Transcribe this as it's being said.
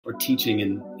teaching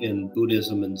in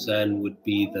Buddhism and Zen would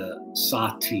be the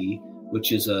sati,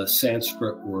 which is a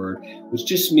Sanskrit word, which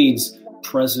just means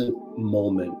present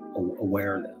moment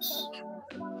awareness.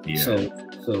 Yeah. So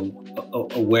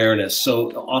awareness.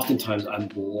 So oftentimes I'm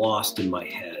lost in my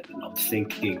head and I'm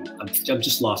thinking, I'm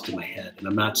just lost in my head and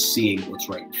I'm not seeing what's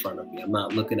right in front of me. I'm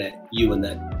not looking at you and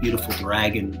that beautiful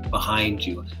dragon behind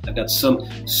you. I've got some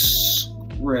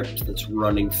script that's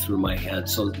running through my head.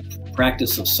 So the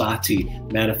practice of sati,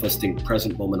 manifesting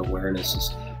present moment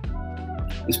awareness,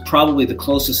 is probably the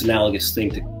closest analogous thing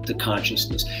to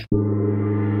consciousness.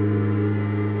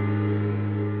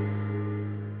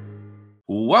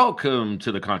 Welcome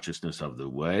to the Consciousness of the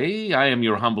Way. I am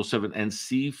your humble servant and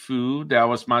seafood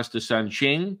Taoist master San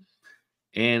Qing,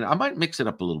 and I might mix it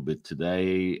up a little bit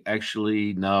today.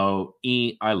 Actually, no,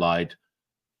 I lied.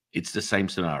 It's the same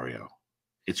scenario.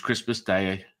 It's Christmas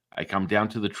Day. I come down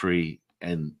to the tree,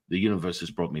 and the universe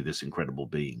has brought me this incredible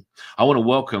being. I want to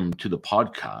welcome to the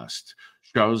podcast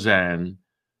Shozan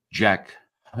Jack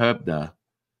Haubner,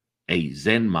 a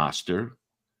Zen master.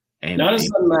 And not a Zen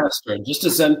master, just a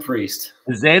Zen priest.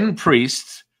 Zen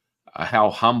priest. How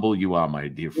humble you are, my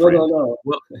dear friend. No.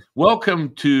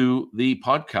 Welcome to the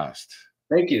podcast.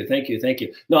 Thank you.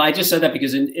 No, I just said that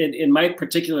because in my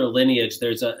particular lineage,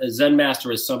 there's a Zen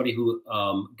master is somebody who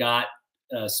got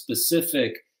a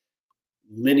specific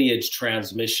lineage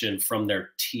transmission from their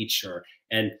teacher.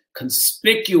 And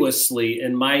conspicuously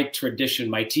in my tradition,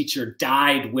 my teacher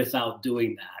died without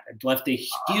doing that. It left a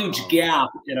huge gap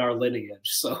in our lineage.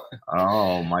 So,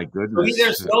 oh my goodness. So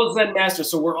there's no Zen master.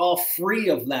 So we're all free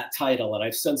of that title. And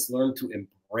I've since learned to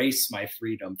embrace my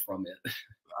freedom from it.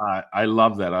 I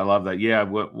love that. I love that. Yeah.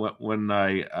 When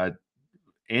I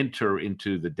enter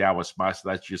into the Taoist master,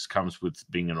 that just comes with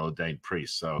being an ordained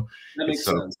priest. So it's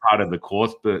sort of part of the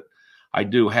course, but I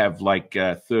do have like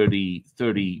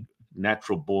 30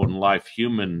 natural born life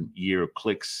human year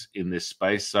clicks in this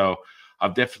space. So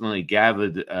I've definitely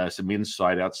gathered some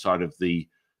insight outside of the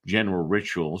general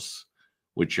rituals,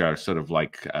 which are sort of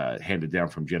like handed down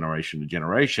from generation to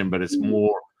generation, but it's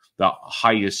more the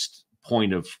highest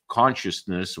point of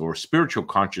consciousness, or spiritual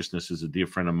consciousness, as a dear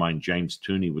friend of mine, James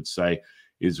Tooney, would say,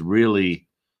 is really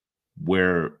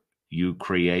where you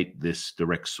create this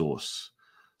direct source.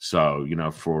 So, you know,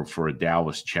 for a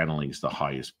Taoist, channeling is the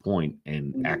highest point,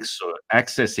 and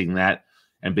accessing that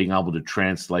and being able to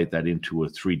translate that into a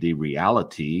 3D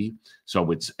reality,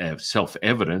 so it's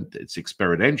self-evident, it's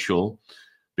experiential,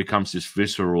 becomes this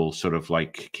visceral sort of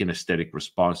like kinesthetic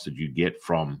response that you get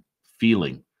from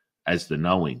feeling as the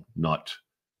knowing, not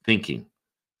thinking.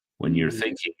 When you're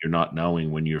thinking, you're not knowing.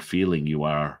 When you're feeling, you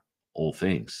are all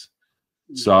things.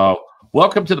 So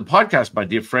welcome to the podcast, my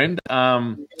dear friend.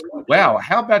 Wow,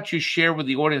 how about you share with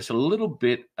the audience a little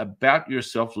bit about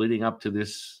yourself leading up to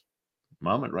this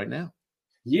moment right now?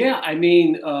 Yeah, I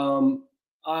mean,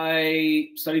 I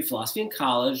studied philosophy in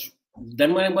college.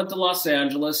 Then when I went to Los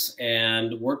Angeles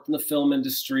and worked in the film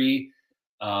industry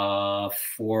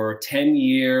for 10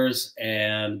 years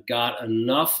and got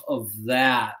enough of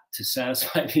that to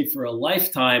satisfy me for a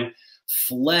lifetime,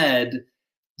 fled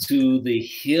to the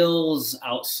hills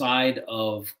outside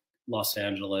of Los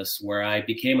Angeles, where I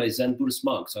became a Zen Buddhist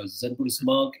monk. So I was a Zen Buddhist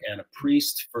monk and a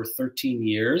priest for 13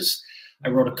 years. I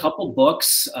wrote a couple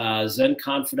books, Zen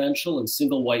Confidential and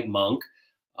Single White Monk,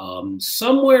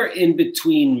 somewhere in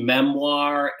between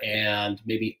memoir and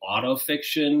maybe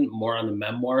autofiction, more on the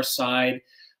memoir side,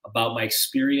 about my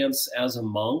experience as a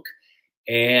monk.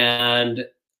 And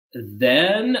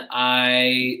then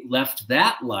I left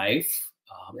that life.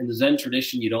 In the Zen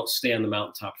tradition, you don't stay on the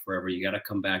mountaintop forever. You got to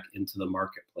come back into the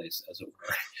marketplace, as it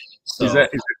were. So, is it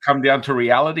come down to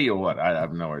reality or what? I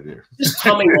have no idea. Just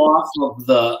coming off of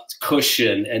the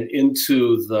cushion and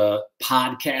into the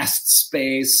podcast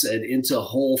space and into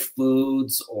Whole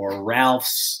Foods or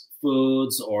Ralph's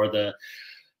Foods or the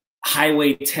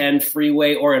Highway 10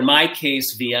 freeway, or in my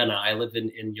case, Vienna. I live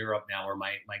in Europe now, where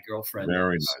my girlfriend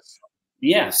Very is. Nice.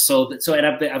 Yeah. So and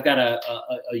I've got a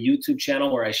YouTube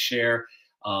channel where I share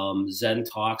Zen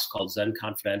talks called Zen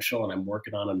Confidential, and I'm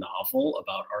working on a novel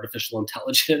about artificial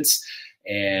intelligence,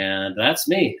 and that's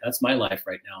me. That's my life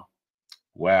right now.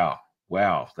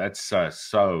 Wow, that's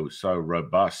so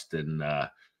robust, and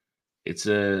it's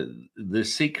the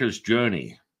seeker's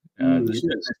journey. The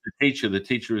student is the teacher. The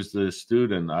teacher is the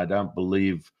student. I don't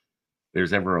believe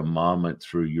there's ever a moment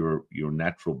through your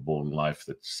natural born life,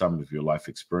 that some of your life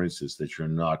experiences, that you're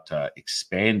not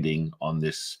expanding on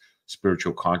this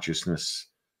spiritual consciousness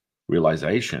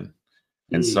realization.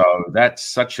 And so that's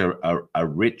such a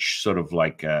rich sort of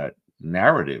like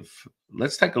narrative.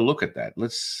 Let's take a look at that.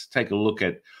 Let's take a look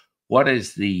at what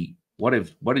is the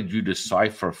what did you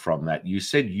decipher from that? You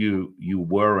said you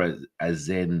were a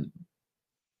Zen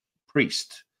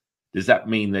priest. Does that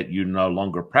mean that you no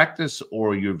longer practice,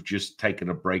 or you've just taken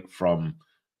a break from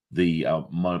the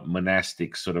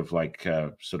monastic sort of like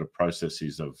sort of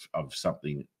processes of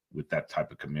something with that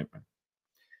type of commitment?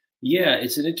 Yeah,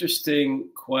 it's an interesting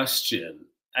question.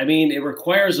 I mean, it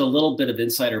requires a little bit of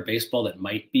insider baseball that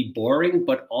might be boring,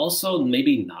 but also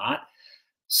maybe not.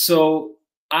 So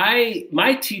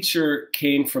my teacher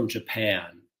came from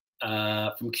Japan,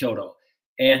 from Kyoto,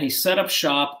 and he set up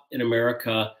shop in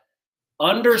America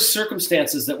under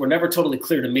circumstances that were never totally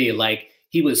clear to me. Like,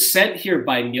 he was sent here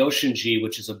by Myoshinji,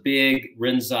 which is a big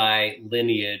Rinzai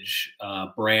lineage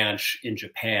branch in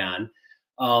Japan,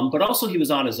 but also he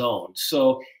was on his own.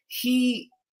 So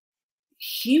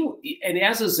and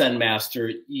as a Zen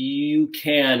master, you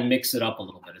can mix it up a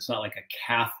little bit. It's not like a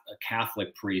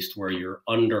Catholic priest where you're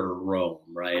under Rome,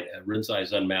 right? A Rinzai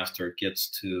Zen master gets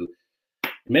to,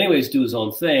 in many ways, do his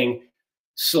own thing.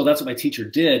 So that's what my teacher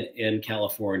did in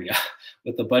California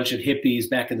with a bunch of hippies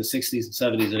back in the 60s and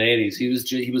 70s and 80s.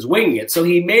 He was winging it. So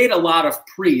he made a lot of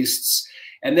priests.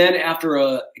 And then after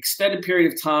an extended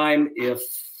period of time,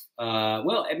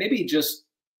 well, maybe just,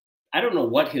 I don't know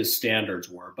what his standards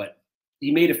were, but he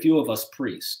made a few of us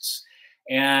priests.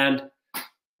 And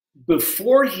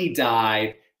before he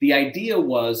died, the idea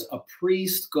was a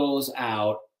priest goes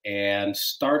out and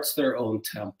starts their own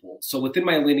temple. So within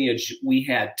my lineage, we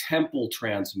had temple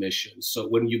transmissions. So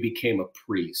when you became a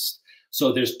priest,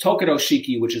 so there's Tokudo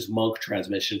Shiki, which is monk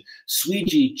transmission,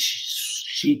 Suiji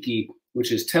Shiki,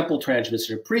 which is temple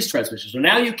transmission, and priest transmission. So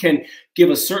now you can give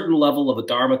a certain level of a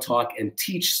Dharma talk and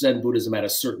teach Zen Buddhism at a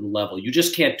certain level. You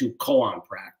just can't do koan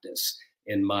practice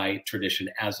in my tradition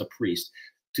as a priest.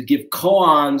 To give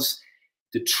koans,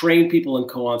 to train people in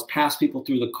koans, pass people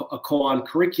through a koan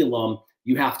curriculum,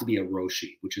 you have to be a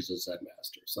Roshi, which is a Zen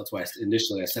master. So that's why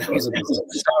initially I said I wasn't. So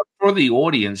for the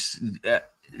audience,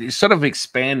 sort of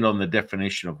expand on the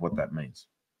definition of what that means.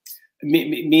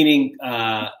 Meaning,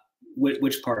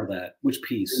 which part of that? Which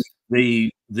piece?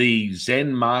 The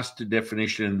Zen master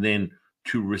definition, and then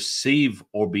to receive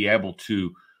or be able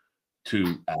to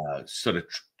sort of,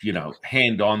 you know,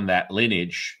 hand on that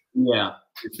lineage. Yeah,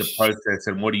 it's a process,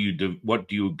 and what do you do? What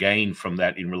do you gain from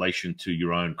that in relation to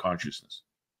your own consciousness?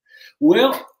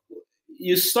 Well,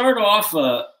 you start off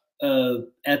at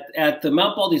the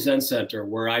Mount Baldy Zen Center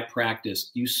where I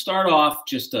practiced. You start off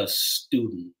just a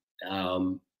student,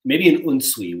 maybe an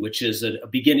unsui, which is a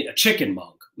chicken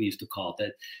monk, we used to call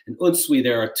it. In unsui,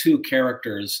 there are two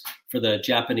characters for the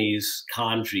Japanese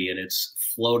kanji, and it's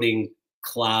floating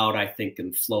cloud, I think,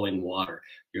 and flowing water.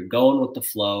 You're going with the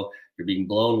flow. You're being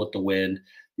blown with the wind.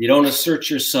 You don't assert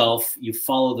yourself. You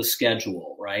follow the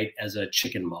schedule, right, as a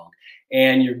chicken monk.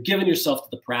 And you're giving yourself to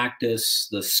the practice,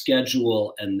 the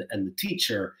schedule, and the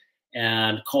teacher,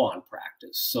 and koan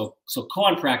practice. So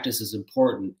koan practice is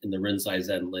important in the Rinzai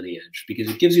Zen lineage because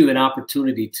it gives you an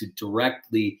opportunity to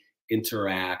directly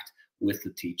interact with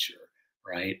the teacher,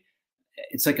 right?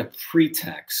 It's like a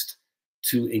pretext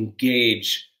to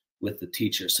engage with the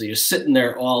teacher. So you're sitting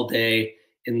there all day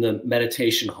in the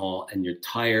meditation hall, and you're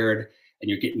tired, and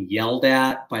you're getting yelled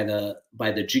at by the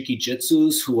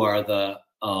jikijitsus, who are the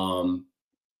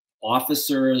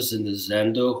officers in the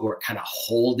Zendo, who are kind of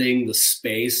holding the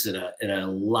space in a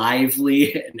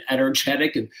lively and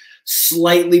energetic and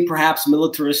slightly perhaps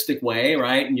militaristic way,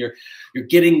 right? And you're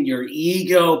getting your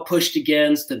ego pushed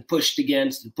against and pushed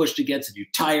against and pushed against, and you're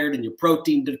tired and you're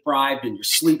protein deprived and you're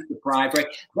sleep deprived, right?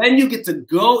 Then you get to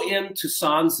go into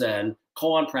Sanzen,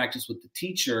 koan practice with the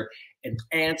teacher, and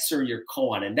answer your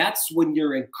koan. And that's when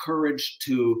you're encouraged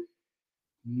to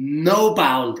no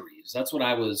boundaries. That's what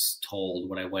I was told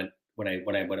when I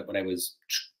was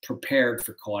prepared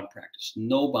for koan practice.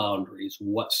 No boundaries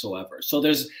whatsoever. So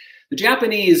there's the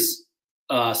Japanese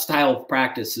style of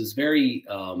practice is very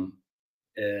how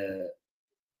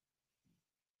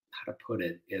to put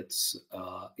it? It's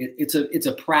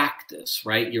a practice,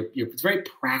 right? It's very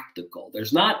practical.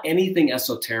 There's not anything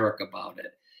esoteric about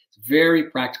it. It's very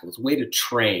practical. It's a way to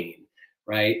train,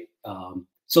 right?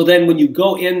 So then when you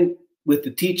go in with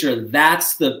the teacher,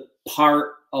 that's the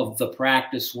part of the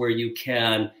practice where you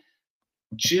can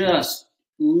just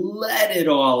let it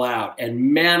all out and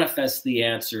manifest the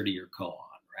answer to your koan,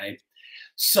 right?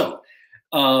 So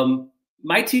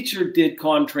my teacher did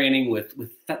koan training with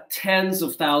tens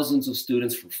of thousands of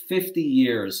students for 50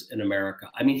 years in America.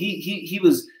 I mean, he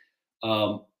was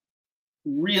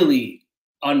really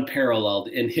unparalleled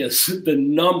in the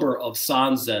number of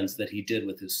sanzens that he did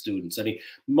with his students. I mean,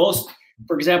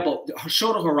 for example,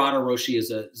 Shoto Harada Roshi is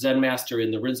a Zen master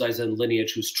in the Rinzai Zen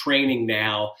lineage who's training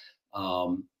now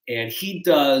And he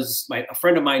does, a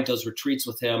friend of mine does retreats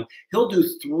with him. He'll do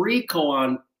 3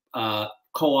 koan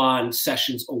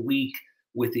sessions a week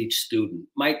with each student.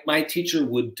 My teacher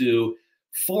would do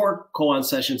 4 koan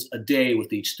sessions a day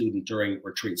with each student during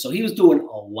retreat. So he was doing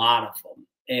a lot of them.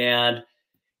 And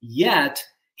yet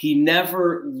he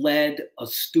never led a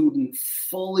student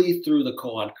fully through the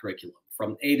koan curriculum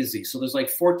from A to Z. So there's like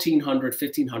 1,400,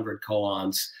 1,500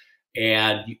 koans.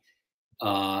 And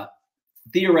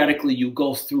theoretically, you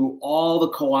go through all the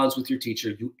koans with your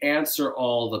teacher. You answer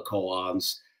all the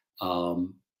koans.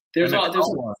 What is a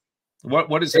koan?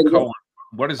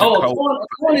 What is a koan? A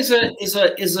koan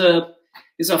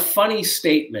is a funny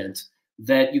statement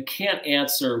that you can't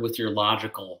answer with your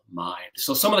logical mind.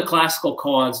 So some of the classical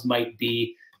koans might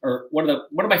be, or one of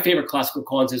my favorite classical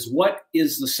koans is, what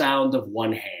is the sound of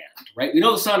one hand? Right? We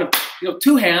know the sound of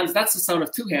 2 hands. That's the sound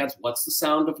of 2 hands. What's the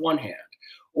sound of 1 hand?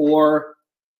 Or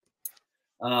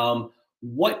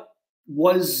what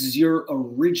was your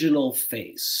original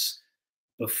face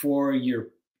before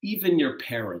even your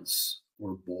parents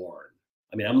were born?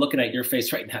 I mean, I'm looking at your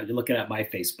face right now. You're looking at my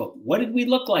face. But what did we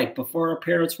look like before our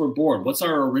parents were born? What's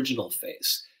our original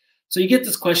face? So you get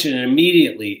this question, and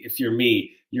immediately, if you're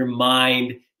me, your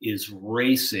mind is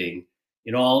racing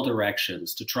in all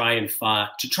directions to try and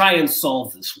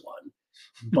solve this one.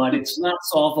 But it's not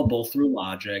solvable through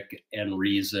logic and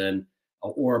reason,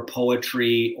 or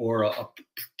poetry, or a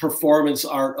performance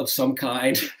art of some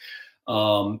kind.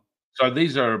 So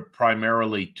these are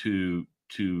primarily to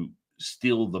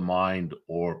still the mind,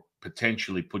 or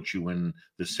potentially put you in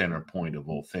the center point of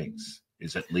all things.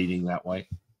 Is it leading that way?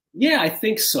 Yeah, I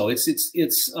think so. It's a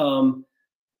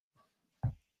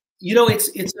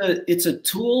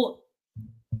tool,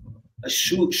 a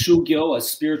shugyo, a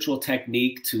spiritual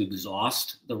technique to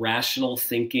exhaust the rational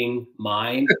thinking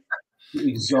mind, to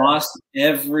exhaust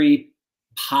every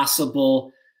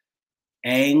possible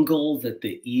angle that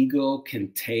the ego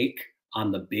can take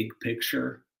on the big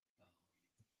picture.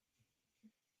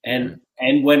 And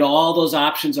when all those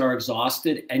options are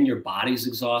exhausted, and your body's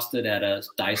exhausted at a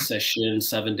Dai session,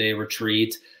 7-day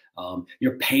retreat,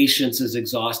 your patience is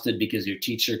exhausted because your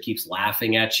teacher keeps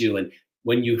laughing at you. And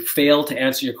when you fail to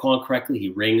answer your koan correctly, he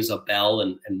rings a bell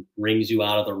and rings you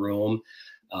out of the room.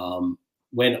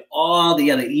 When all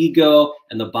the ego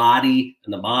and the body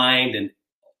and the mind and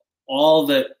all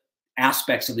the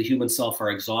aspects of the human self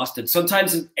are exhausted,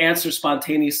 sometimes an answer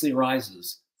spontaneously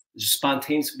arises. Just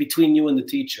spontaneous between you and the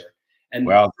teacher. And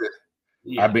well,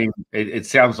 yeah. I mean, it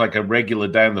sounds like a regular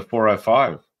day on the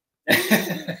 405.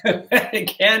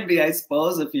 It can be, I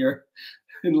suppose, if you're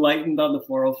enlightened on the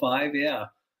 405. Yeah.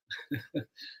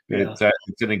 It's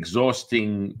an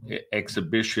exhausting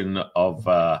exhibition of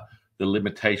the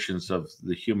limitations of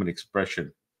the human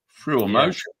expression through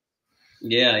emotion.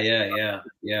 Yeah.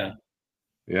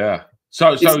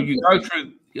 So you go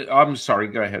through. I'm sorry.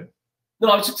 Go ahead. No,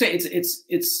 I was just saying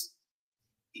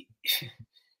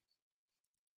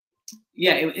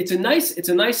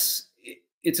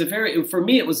for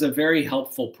me, it was a very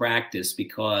helpful practice,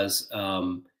 because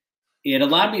it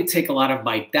allowed me to take a lot of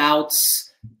my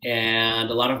doubts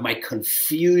and a lot of my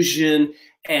confusion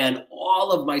and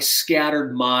all of my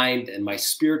scattered mind and my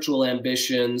spiritual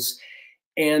ambitions,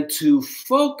 and to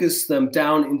focus them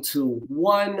down into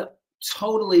one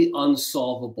totally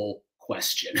unsolvable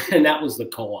question, and that was the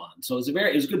koan. So it was a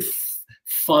good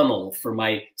funnel for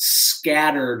my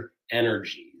scattered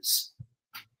energies.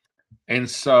 And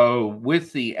so,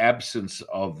 with the absence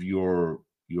of your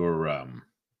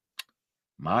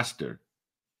master,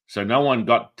 so no one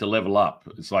got to level up.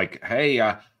 It's like, hey,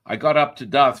 I got up to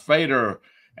Darth Vader,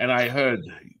 and I heard,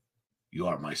 "You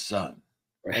are my son,"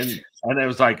 right. and it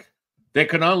was like, there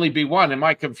can only be one. Am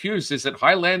I confused? Is it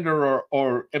Highlander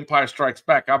or Empire Strikes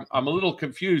Back? I'm a little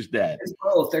confused, Dad. It's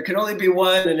both. There can only be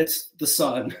one, and it's the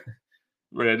son.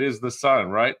 It is the son,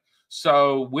 right?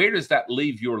 So where does that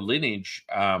leave your lineage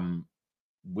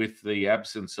with the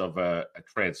absence of a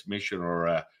transmission or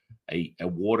a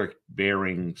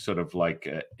water-bearing sort of like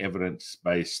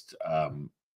evidence-based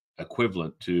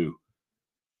equivalent to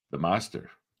the master?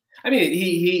 I mean,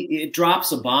 he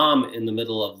drops a bomb in the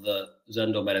middle of the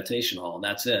Zendo meditation hall, and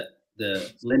that's it.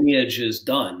 The lineage is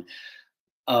done.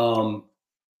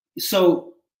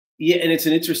 So, yeah, and it's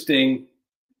an interesting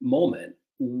moment.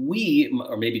 We,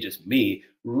 or maybe just me,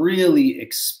 really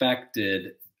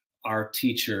expected our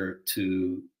teacher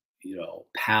to,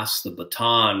 pass the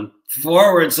baton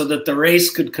forward so that the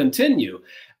race could continue.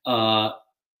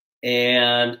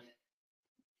 And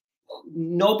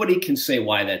nobody can say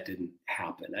why that didn't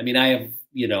happen. I mean, I have,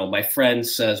 my friend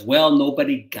says, well,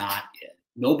 nobody got it.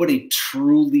 Nobody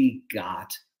truly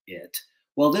got it.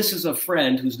 Well, this is a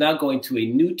friend who's now going to a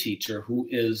new teacher who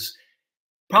is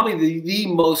probably the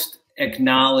most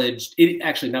acknowledged,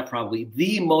 actually not probably,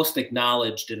 the most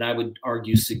acknowledged, and I would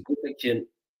argue significant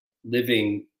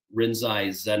living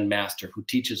Rinzai Zen master who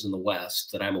teaches in the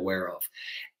West that I'm aware of.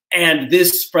 And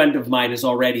this friend of mine is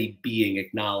already being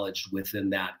acknowledged within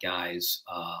that guy's,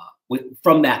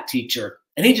 from that teacher.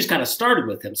 And he just kind of started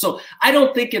with him. So I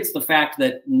don't think it's the fact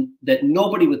that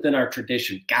nobody within our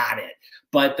tradition got it.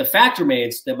 But the fact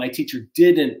remains that my teacher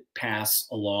didn't pass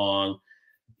along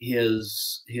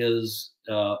his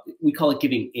we call it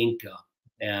giving Inca.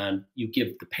 And you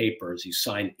give the papers, you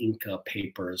sign Inca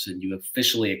papers, and you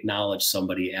officially acknowledge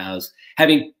somebody as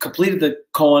having completed the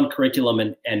koan curriculum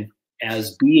and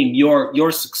as being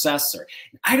your successor.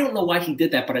 I don't know why he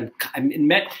did that, but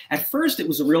at first it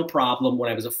was a real problem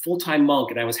when I was a full-time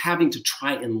monk and I was having to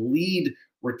try and lead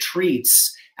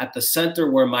retreats at the center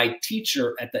where my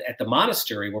teacher, at the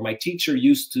monastery where my teacher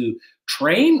used to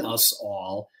train us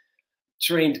all,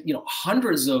 trained, you know,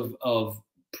 hundreds of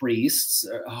priests,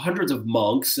 hundreds of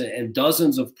monks, and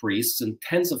dozens of priests, and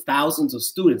tens of thousands of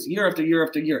students, year after year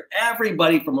after year.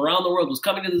 Everybody from around the world was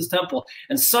coming to this temple,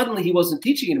 and suddenly he wasn't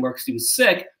teaching anymore because he was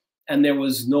sick, and there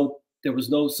was no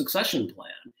succession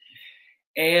plan.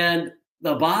 And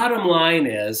the bottom line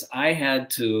is, I had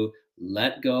to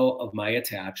let go of my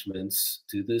attachments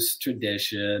to this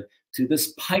tradition, to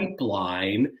this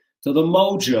pipeline, to the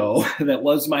mojo that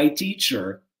was my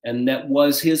teacher, and that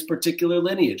was his particular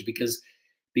lineage, because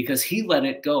he let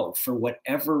it go for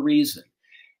whatever reason.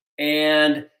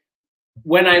 And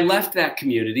when I left that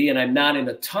community, and I'm not in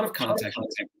a ton of contact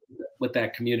with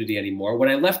that community anymore, when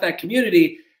I left that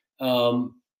community,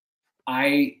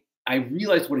 I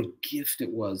realized what a gift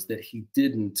it was that he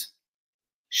didn't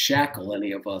shackle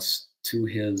any of us to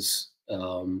his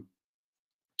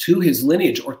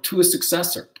lineage or to a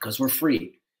successor, because we're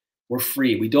free. We're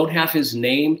free. We don't have his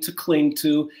name to cling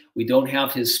to. We don't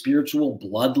have his spiritual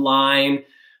bloodline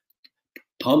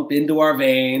pump into our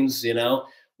veins, you know.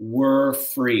 We're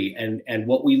free. And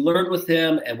what we learned with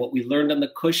him and what we learned on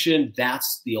the cushion,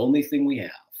 that's the only thing we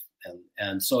have.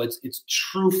 And so it's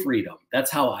true freedom. That's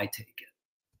how I take it.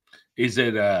 Is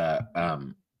it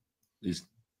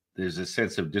there's a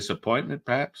sense of disappointment,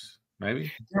 perhaps?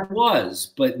 Maybe there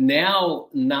was, but now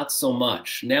not so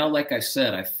much. Now, like I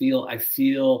said, I feel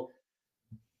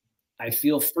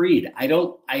freed. I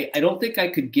don't think I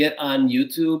could get on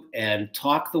YouTube and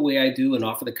talk the way I do and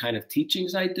offer the kind of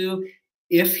teachings I do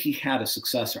if he had a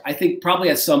successor. I think probably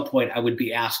at some point I would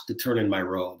be asked to turn in my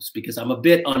robes, because I'm a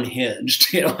bit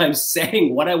unhinged. You know, I'm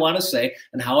saying what I want to say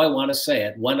and how I want to say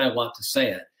it, when I want to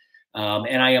say it.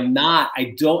 And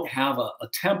I don't have a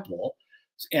temple,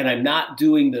 and I'm not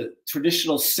doing the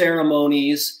traditional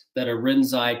ceremonies that a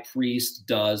Rinzai priest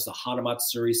does, the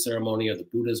Hanamatsuri ceremony or the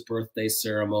Buddha's birthday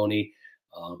ceremony,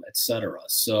 etc.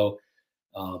 So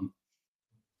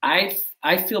I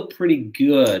feel pretty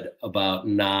good about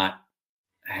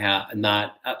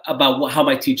about how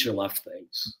my teacher left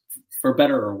things, for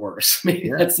better or worse. Maybe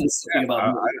that's the thing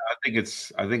about me.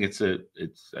 I think it's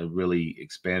a really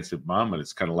expansive moment.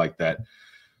 It's kind of like that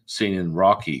scene in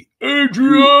Rocky,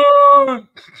 Adrian,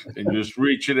 and just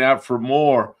reaching out for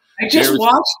more. I just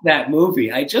watched that movie.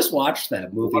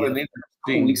 What an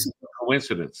interesting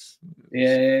coincidence.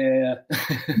 Yeah.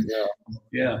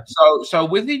 So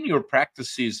within your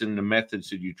practices and the methods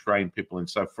that you train people in,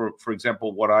 so for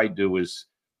example, what I do is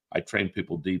I train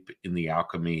people deep in the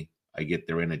alchemy. I get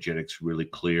their energetics really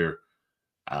clear,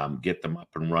 get them up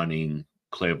and running,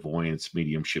 clairvoyance,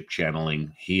 mediumship,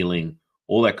 channeling, healing.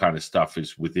 All that kind of stuff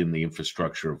is within the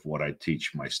infrastructure of what I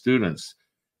teach my students,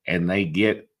 and they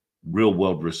get real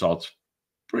world results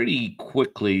pretty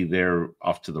quickly. They're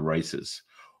off to the races.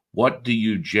 What do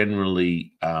you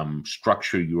generally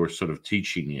structure your sort of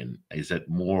teaching in? Is it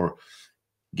more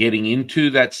getting into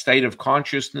that state of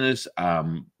consciousness,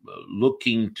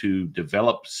 looking to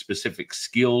develop specific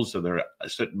skills? Are there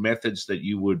certain methods that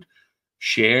you would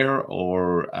share,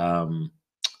 or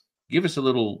give us a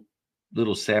little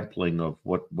sampling of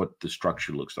what the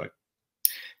structure looks like?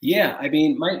 Yeah, I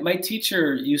mean, my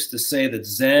teacher used to say that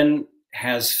Zen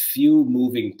has few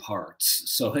moving parts.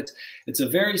 So it's a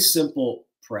very simple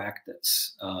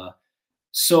practice.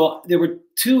 So there were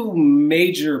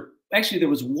there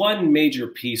was one major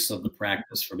piece of the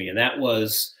practice for me, and that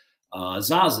was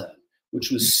Zazen, which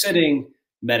was sitting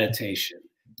meditation.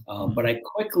 But I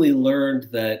quickly learned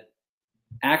that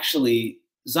actually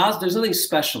there's nothing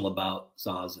special about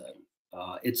Zazen.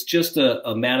 It's just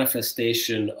a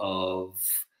manifestation of,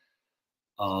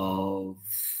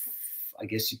 I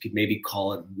guess you could maybe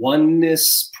call it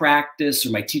oneness practice,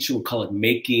 or my teacher would call it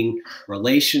making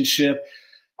relationship.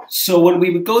 So when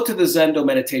we would go to the Zendo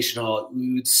meditation hall,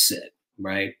 we would sit,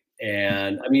 right?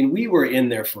 And I mean, we were in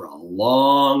there for a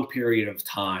long period of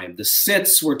time. The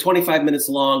sits were 25 minutes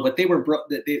long, but they were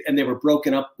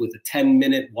broken up with a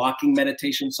 10-minute walking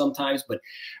meditation sometimes, but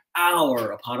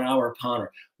hour upon hour,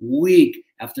 week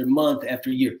after month after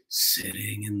year,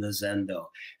 sitting in the Zendo.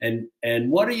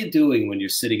 And what are you doing when you're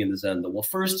sitting in the Zendo? Well,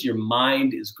 first, your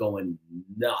mind is going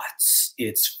nuts.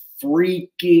 It's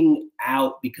freaking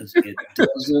out because it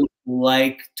doesn't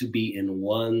like to be in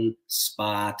one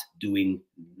spot doing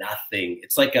nothing.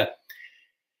 It's like a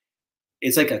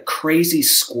crazy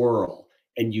squirrel,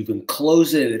 and you've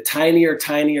enclosed it in a tinier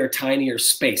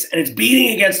space, and it's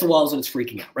beating against the walls and it's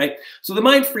freaking out, right? So the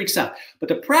mind freaks out. But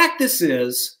the practice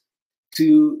is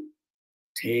to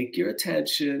take your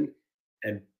attention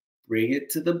and bring it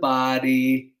to the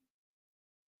body,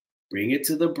 bring it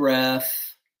to the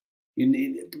breath. You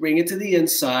need to bring it to the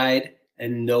inside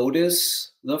and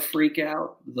notice the freak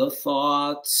out, the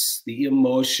thoughts, the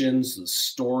emotions, the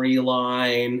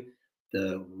storyline,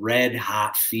 the red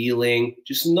hot feeling.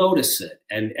 Just notice it.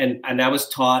 And I was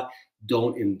taught,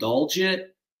 don't indulge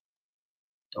it.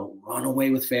 Don't run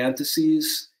away with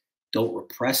fantasies. Don't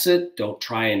repress it. Don't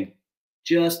try and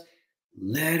just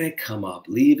let it come up.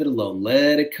 Leave it alone.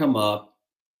 Let it come up.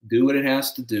 Do what it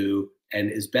has to do. And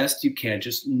as best you can,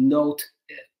 just note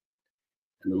it.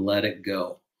 And then let it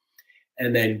go.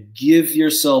 And then give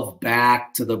yourself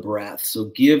back to the breath. So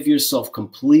give yourself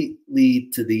completely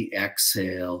to the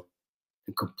exhale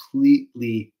and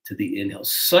completely to the inhale.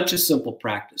 Such a simple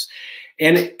practice.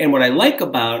 And what I like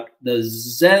about the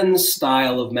Zen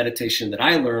style of meditation that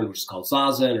I learned, which is called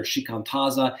Zazen or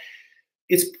Shikantaza,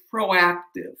 it's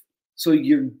proactive. So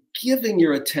you're giving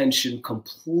your attention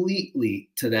completely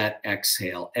to that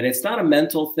exhale. And it's not a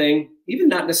mental thing, even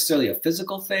not necessarily a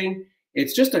physical thing.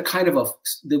 It's just a kind of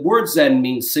the word Zen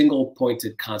means single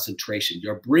pointed concentration.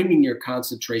 You're bringing your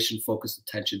concentration, focused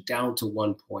attention down to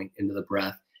one point into the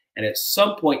breath. And at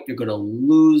some point, you're going to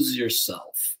lose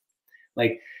yourself.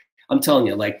 Like, I'm telling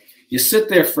you, like, you sit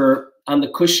there on the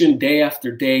cushion day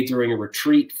after day during a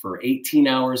retreat for 18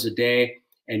 hours a day,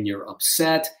 and you're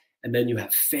upset. And then you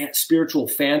have spiritual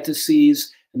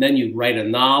fantasies. And then you write a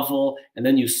novel. And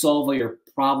then you solve all your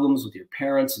problems with your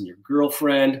parents and your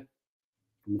girlfriend.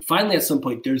 And finally, at some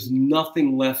point, there's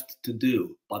nothing left to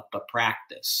do but the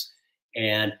practice.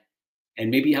 And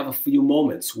maybe you have a few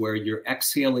moments where you're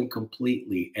exhaling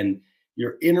completely and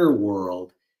your inner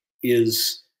world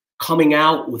is coming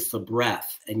out with the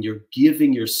breath and you're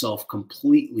giving yourself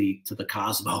completely to the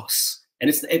cosmos. And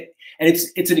it's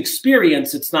an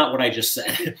experience. It's not what I just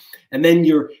said. And then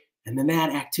that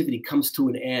activity comes to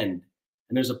an end.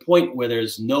 And there's a point where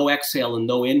there's no exhale and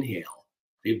no inhale.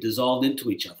 They've dissolved into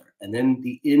each other. And then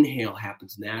the inhale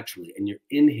happens naturally, and you're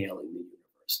inhaling the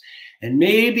universe. And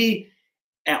maybe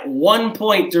at one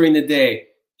point during the day,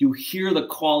 you hear the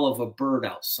call of a bird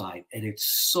outside, and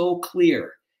it's so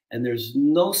clear, and there's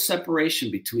no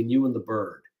separation between you and the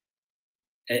bird.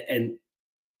 And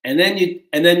then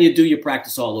you do your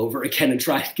practice all over again and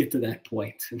try to get to that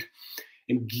point.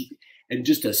 And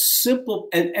just a simple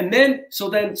so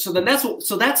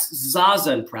that's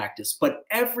Zazen practice. But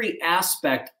every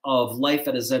aspect of life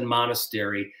at a Zen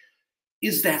monastery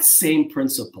is that same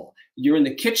principle. You're in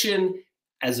the kitchen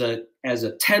as a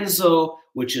tenzo,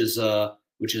 which is a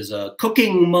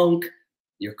cooking monk.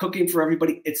 You're cooking for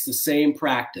everybody. It's the same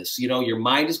practice. You know, your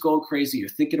mind is going crazy. You're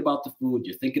thinking about the food.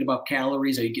 You're thinking about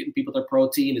calories. Are you getting people their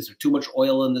protein? Is there too much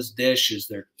oil in this dish? Is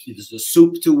the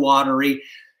soup too watery?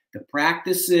 The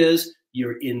practice is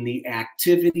you're in the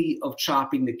activity of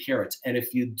chopping the carrots. And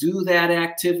if you do that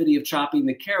activity of chopping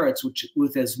the carrots,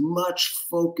 with as much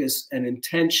focus and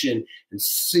intention and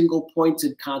single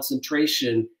pointed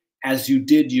concentration as you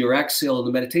did your exhale in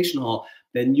the meditation hall,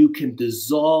 then you can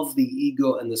dissolve the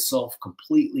ego and the self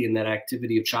completely in that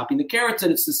activity of chopping the carrots.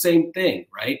 And it's the same thing,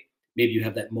 right? Maybe you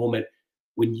have that moment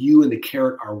when you and the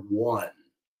carrot are one,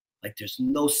 like there's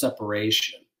no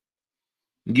separation.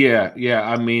 Yeah.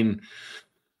 I mean,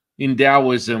 in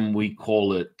Taoism, we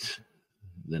call it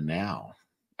the now.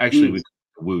 Actually, we call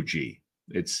it Wuji.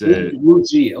 It's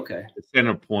Wuji, okay. The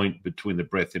center point between the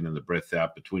breath in and the breath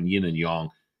out, between yin and yang,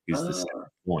 is the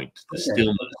center point. The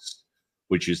stillness,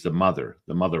 which is the mother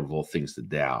of all things, the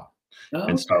Tao.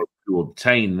 And so to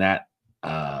obtain that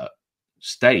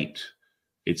state,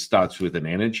 it starts with an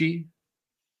energy,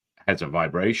 has a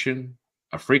vibration,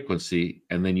 a frequency,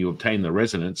 and then you obtain the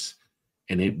resonance,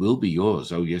 and it will be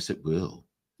yours. Oh, yes, it will.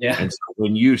 Yeah. And so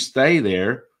when you stay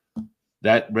there,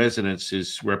 that resonance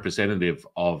is representative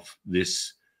of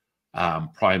this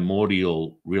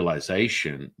primordial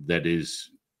realization that is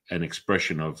an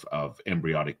expression of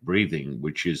embryonic breathing,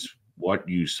 which is what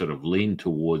you sort of lean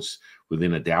towards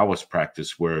within a Taoist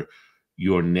practice, where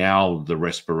you're now the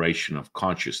respiration of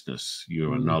consciousness.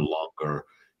 You are no longer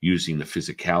using the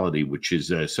physicality, which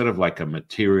is a sort of like a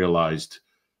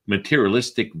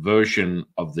materialistic version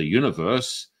of the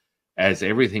universe, as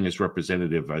everything is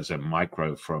representative as a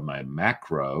micro from a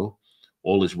macro.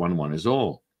 All is one, one is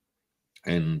all.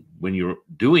 And when you're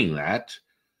doing that,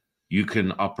 you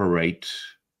can operate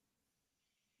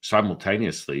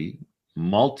simultaneously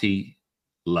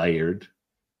multi-layered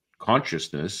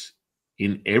consciousness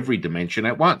in every dimension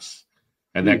at once.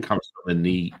 And that comes from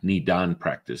the Nidan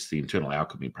practice, the internal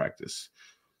alchemy practice.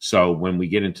 So when we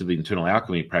get into the internal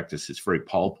alchemy practice, it's very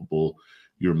palpable.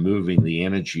 You're moving the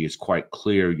energy. It's quite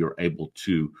clear. You're able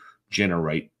to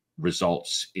generate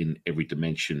results in every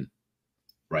dimension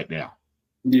right now.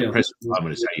 Yeah. The present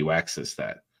moment is how you access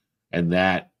that. And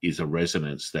that is a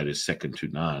resonance that is second to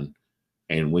none.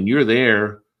 And when you're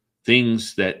there,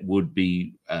 things that would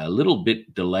be a little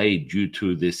bit delayed due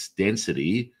to this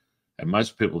density, and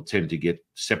most people tend to get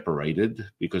separated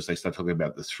because they start talking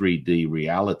about the 3D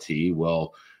reality.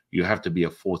 Well, you have to be a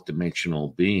fourth dimensional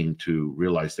being to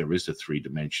realize there is a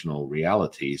three-dimensional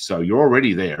reality. So you're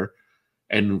already there.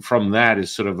 And from that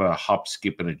is sort of a hop,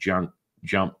 skip, and a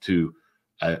jump to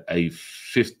a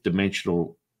fifth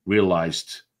dimensional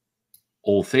realized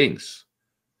all things.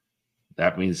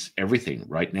 That means everything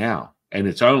right now. And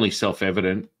it's only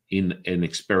self-evident in an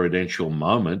experiential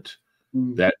moment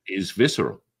that is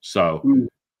visceral. So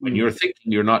when you're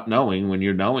thinking, you're not knowing. When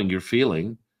you're knowing, you're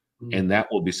feeling. And that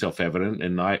will be self-evident.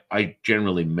 And I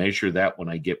generally measure that when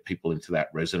I get people into that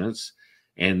resonance.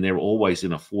 And they're always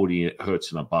in a 40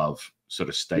 hertz and above sort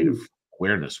of state of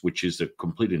awareness, which is a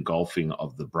complete engulfing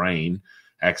of the brain,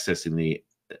 accessing the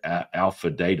alpha,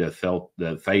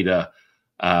 the theta,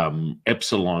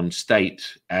 epsilon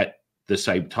state at the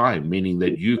same time, meaning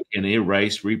that you can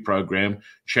erase, reprogram,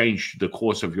 change the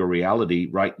course of your reality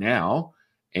right now,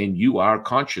 and you are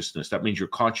consciousness. That means your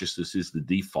consciousness is the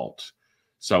default.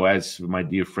 So as my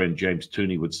dear friend James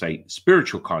Tooney would say,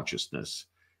 spiritual consciousness,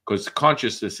 because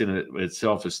consciousness in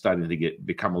itself is starting to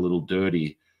become a little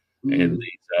dirty. And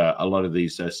a lot of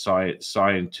these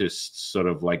scientists sort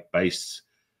of like base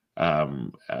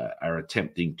are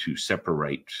attempting to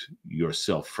separate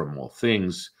yourself from all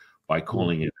things by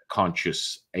calling it a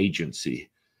conscious agency,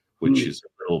 which is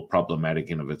a little problematic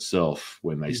in of itself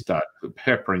when they start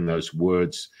peppering those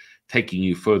words, taking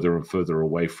you further and further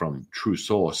away from true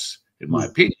source, in my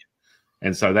opinion.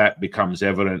 And so that becomes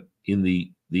evident in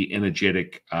the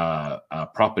energetic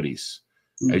properties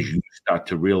as you start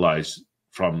to realize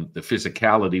from the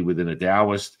physicality within a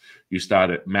Taoist, you start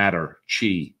at matter,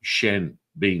 qi, shen,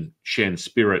 being Shen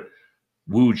spirit,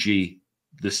 Wu Ji,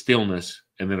 the stillness,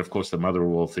 and then of course the mother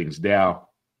of all things, Tao.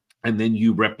 And then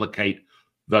you replicate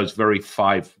those very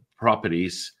 5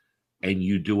 properties and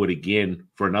you do it again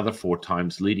for another 4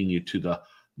 times, leading you to the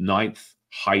 9th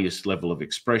highest level of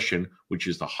expression, which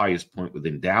is the highest point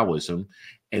within Taoism.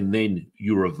 And then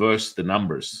you reverse the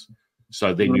numbers.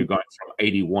 So then you're going from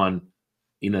 81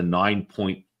 in a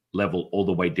 9-point level all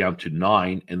the way down to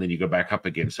 9, and then you go back up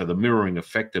again. So the mirroring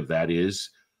effect of that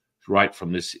is right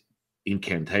from this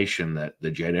incantation that the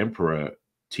Jade Emperor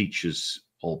teaches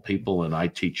all people, and I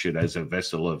teach it as a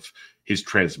vessel of his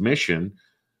transmission.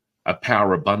 A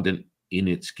power abundant in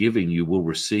its giving you will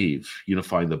receive,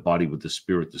 unifying the body with the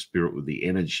spirit with the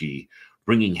energy,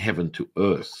 bringing heaven to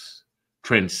earth,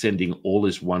 transcending all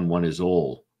is one, one is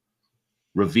all,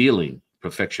 revealing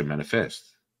perfection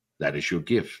manifest. That is your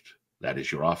gift. That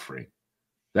is your offering.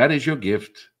 That is your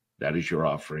gift. That is your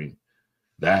offering.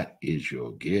 That is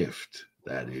your gift.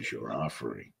 That is your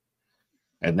offering.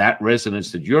 And that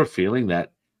resonance that you're feeling,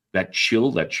 that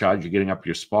chill, that charge you're getting up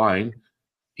your spine,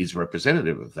 is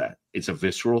representative of that. It's a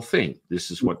visceral thing.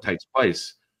 This is what takes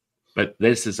place. But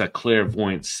this is a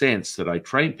clairvoyant sense that I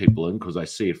train people in, because I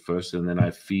see it first and then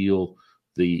I feel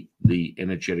the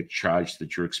energetic charge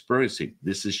that you're experiencing.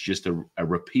 This is just a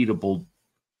repeatable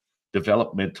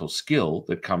developmental skill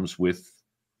that comes with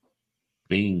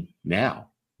being now,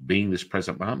 being this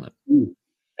present moment.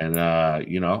 And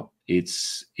you know,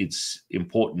 it's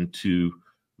important to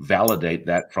validate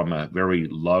that from a very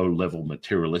low level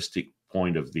materialistic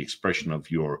point of the expression of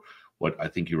your, what I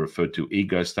think you referred to,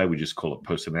 ego state. We just call it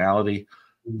personality.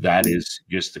 That is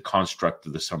just the construct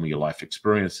of the sum of your life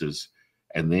experiences.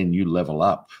 And then you level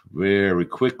up very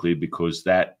quickly, because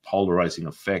that polarizing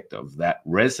effect of that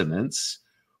resonance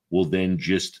will then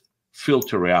just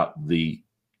filter out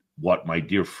what my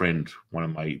dear friend, one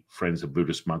of my friends, a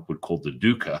Buddhist monk, would call the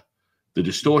dukkha, the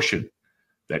distortion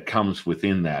that comes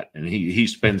within that. And he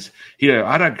spends,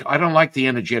 I don't like the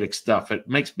energetic stuff. It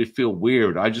makes me feel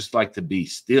weird. I just like to be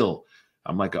still.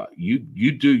 I'm like, you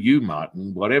do you,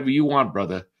 Martin, whatever you want,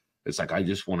 brother. It's like, I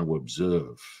just want to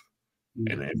observe.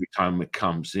 And every time it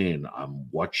comes in, I'm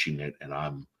watching it and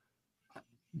I'm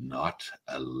not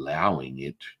allowing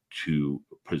it to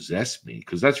possess me,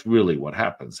 because that's really what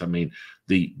happens. I mean,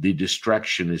 the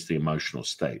distraction is the emotional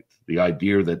state. The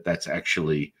idea that that's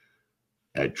actually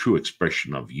a true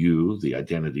expression of you, the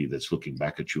identity that's looking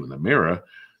back at you in the mirror,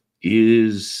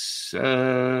 is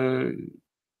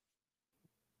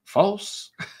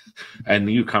false.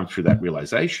 And you come through that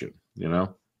realization, you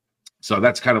know? So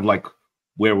that's kind of like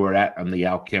where we're at on the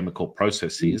alchemical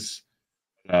processes.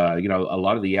 You know, a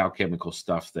lot of the alchemical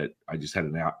stuff that I just had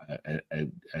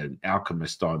an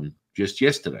alchemist on just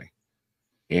yesterday,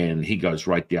 and he goes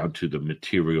right down to the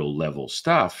material level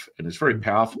stuff. And it's very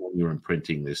powerful when you're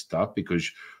imprinting this stuff,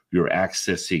 because you're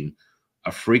accessing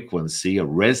a frequency, a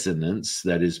resonance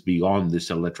that is beyond this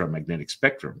electromagnetic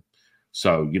spectrum.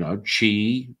 So, you know,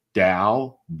 Chi,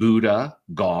 Tao, Buddha,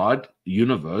 God,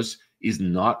 universe is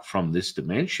not from this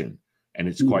dimension. And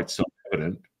it's quite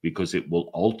self-evident, because it will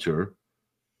alter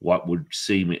what would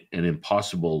seem an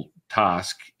impossible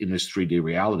task in this 3D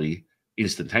reality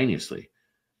instantaneously.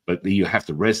 But you have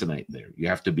to resonate there. You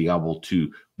have to be able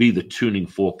to be the tuning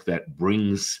fork that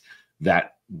brings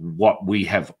that, what we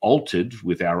have altered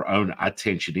with our own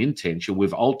attention intention.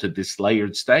 We've altered this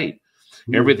layered state.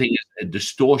 Everything is a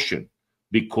distortion,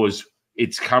 because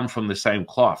it's come from the same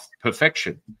cloth,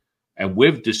 perfection. And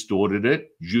we've distorted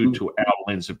it due to our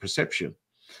lens of perception.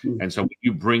 And so when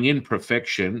you bring in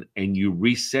perfection and you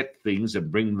reset things and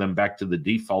bring them back to the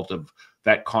default of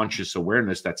that conscious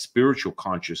awareness, that spiritual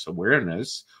conscious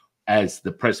awareness, as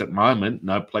the present moment,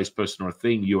 no place, person, or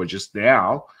thing, you are just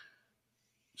now,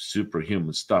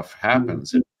 superhuman stuff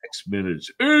happens. And next minute,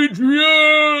 it's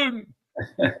Adrian!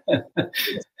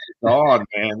 It's on,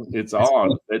 man. It's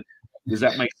on. Does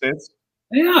that make sense?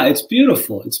 Yeah, it's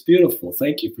beautiful. It's beautiful.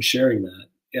 Thank you for sharing that.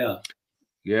 Yeah.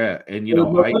 Yeah, and you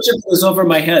know, much of it was over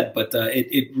my head, but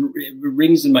it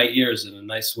rings in my ears in a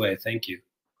nice way. Thank you.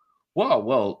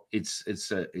 Well, it's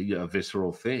a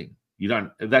visceral thing. You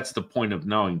don't. That's the point of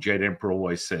knowing. Jade Emperor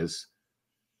always says,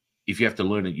 if you have to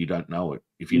learn it, you don't know it.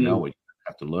 If you know it, you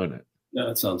have to learn it. No,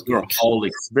 that sounds your good. Whole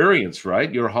experience,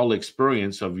 right? Your whole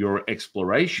experience of your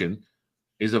exploration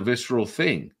is a visceral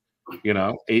thing. You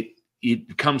know,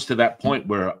 it comes to that point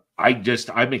where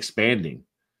I'm expanding.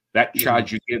 That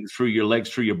charge you get through your legs,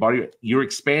 through your body, you're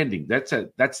expanding. That's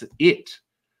it.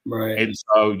 Right. And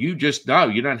so you just know,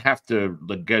 you don't have to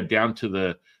go down to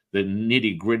the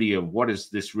nitty gritty of what does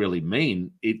this really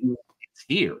mean. It's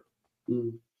here.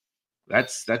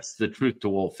 That's the truth to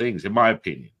all things, in my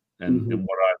opinion, and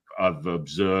what I've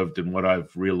observed and what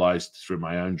I've realized through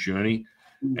my own journey,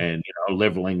 and you know,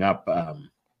 leveling up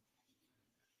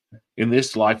in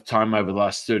this lifetime over the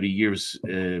last 30 years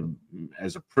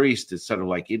as a priest. It's sort of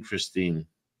like interesting,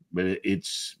 but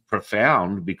it's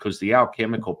profound, because the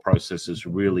alchemical process is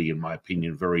really, in my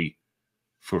opinion, very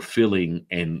fulfilling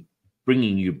and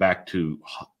bringing you back to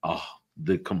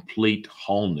the complete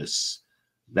wholeness,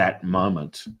 that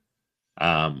moment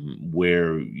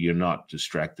where you're not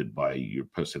distracted by your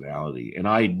personality. And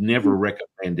I never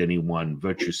recommend anyone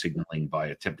virtue signaling by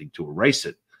attempting to erase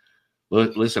it.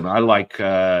 Listen, I like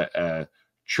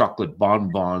chocolate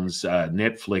bonbons,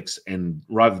 Netflix, and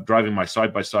driving my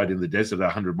side-by-side in the desert at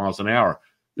 100 miles an hour.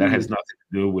 That has nothing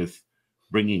to do with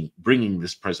bringing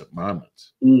this present moment.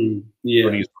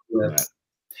 Yeah.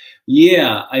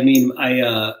 Yeah. I mean,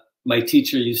 my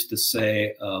teacher used to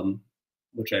say,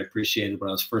 which I appreciated when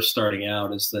I was first starting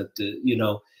out, is that, you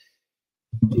know,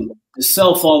 the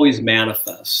self always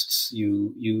manifests.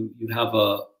 You have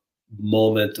a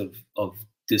moment of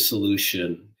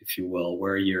dissolution, if you will,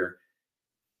 where your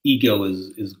ego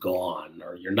is gone,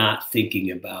 or you're not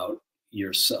thinking about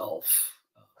yourself.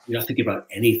 You're not thinking about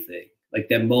anything. Like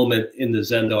that moment in the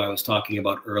Zendo I was talking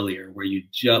about earlier, where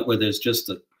where there's just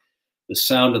the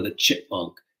sound of the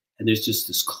chipmunk, and there's just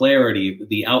this clarity.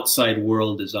 The outside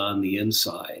world is on the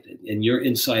inside, and your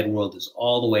inside world is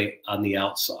all the way on the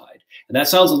outside. And that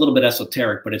sounds a little bit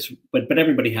esoteric, but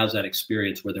everybody has that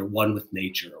experience where they're one with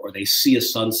nature, or they see a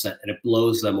sunset and it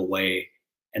blows them away,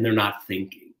 and they're not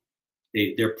thinking.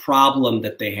 Their problem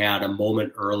that they had a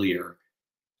moment earlier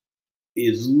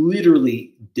is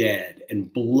literally dead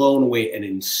and blown away and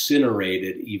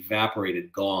incinerated,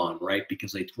 evaporated, gone, right?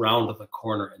 Because they round the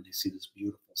corner and they see this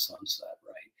beautiful sunset,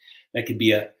 right? That could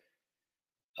be an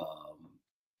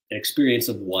experience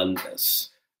of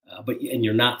oneness, and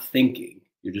you're not thinking.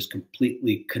 You're just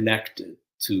completely connected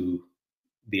to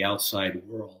the outside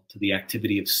world, to the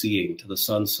activity of seeing, to the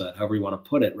sunset, however you want to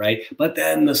put it, right? But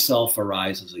then the self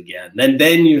arises again.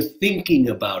 Then you're thinking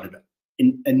about it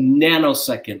in a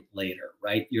nanosecond later,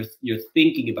 right? You're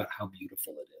thinking about how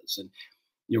beautiful it is, and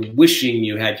you're wishing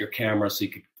you had your camera so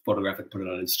you could photograph it and put it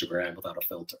on Instagram without a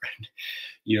filter.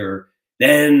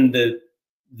 Then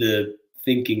the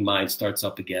thinking mind starts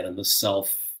up again, and the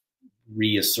self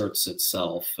reasserts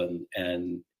itself,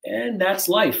 and that's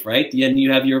life, right? And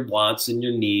you have your wants and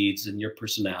your needs and your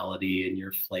personality and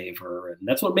your flavor, and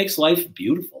that's what makes life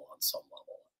beautiful on some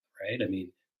level, right? I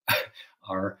mean,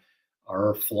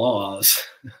 our flaws,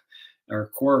 our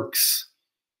quirks.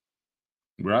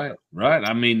 Right.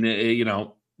 I mean, you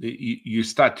know, you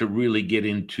start to really get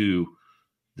into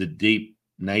the deep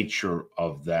nature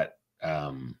of that,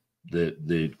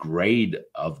 the grade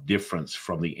of difference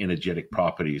from the energetic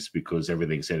properties, because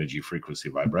everything's energy, frequency,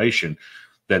 vibration.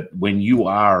 That when you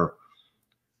are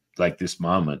like this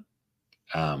moment,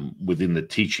 within the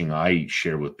teaching I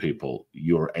share with people,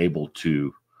 you're able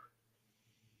to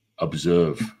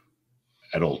observe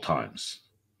at all times.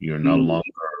 You're no longer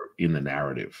in the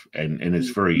narrative, and it's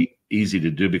very easy to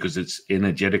do because it's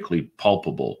energetically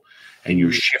palpable, and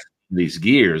you're shifting these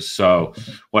gears. So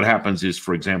what happens is,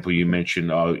 for example, you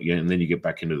mentioned, oh yeah, and then you get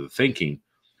back into the thinking.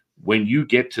 When you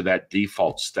get to that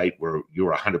default state where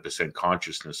you're 100%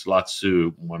 consciousness, Lao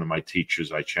Tzu, one of my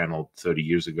teachers I channeled 30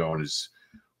 years ago and is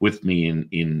with me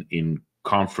in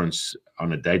conference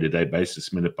on a day-to-day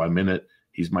basis, minute by minute.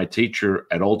 He's my teacher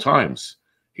at all times.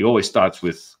 He always starts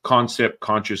with concept,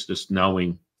 consciousness,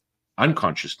 knowing,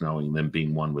 unconscious knowing, then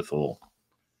being one with all.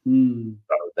 So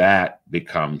that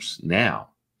becomes now.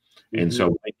 And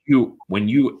so when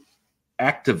you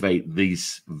activate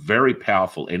these very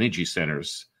powerful energy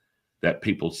centers that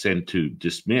people tend to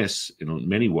dismiss in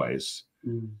many ways, a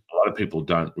lot of people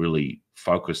don't really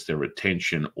focus their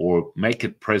attention or make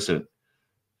it present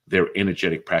their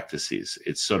energetic practices.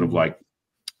 It's sort of like,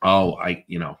 oh,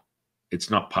 you know, it's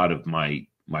not part of my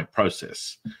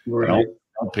process. Right. And I'll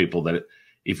tell people that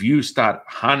if you start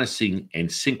harnessing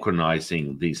and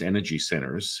synchronizing these energy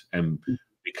centers and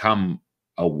become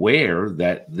aware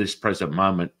that this present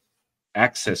moment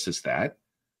accesses that,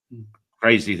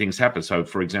 crazy things happen. So,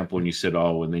 for example, when you said,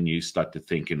 oh, and then you start to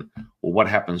thinking, well, what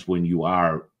happens when you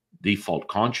are default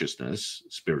consciousness,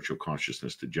 spiritual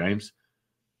consciousness to James?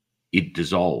 It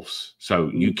dissolves.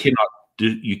 So you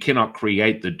cannot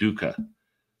create the dukkha.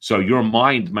 So your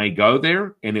mind may go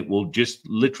there, and it will just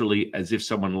literally, as if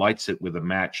someone lights it with a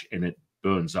match and it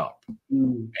burns up.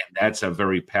 And that's a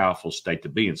very powerful state to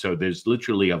be in. So there's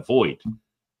literally a void.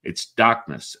 It's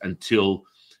darkness until,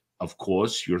 of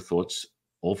course, your thoughts,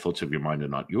 all thoughts of your mind are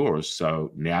not yours.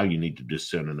 So now you need to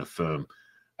discern and affirm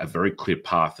a very clear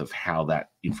path of how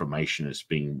that information is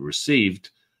being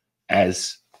received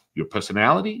as your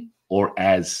personality or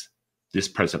as this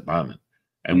present moment.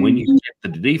 And when you get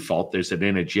to the default, there's an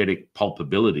energetic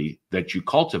palpability that you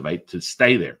cultivate to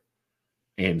stay there.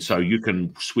 And so you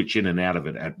can switch in and out of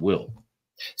it at will.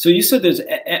 So you said there's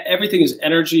everything is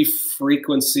energy,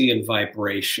 frequency, and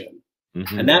vibration.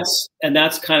 And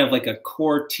that's kind of like a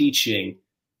core teaching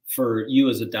for you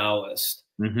as a Taoist.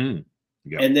 Yep.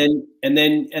 And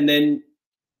then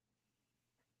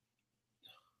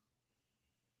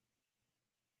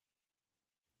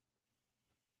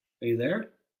are you there?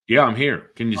 Yeah, I'm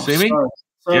here. Can you see me?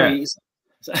 Sorry.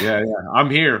 Yeah, I'm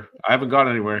here. I haven't gone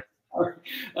anywhere.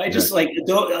 I just like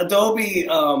Adobe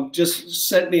just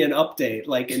sent me an update,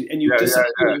 like, and you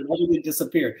disappeared. You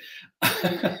disappeared.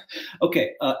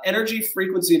 Okay, energy,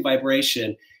 frequency, and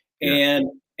vibration, and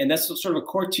that's sort of a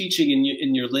core teaching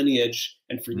in your lineage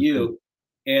and for you.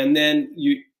 And then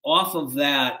you, off of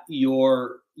that,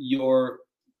 you're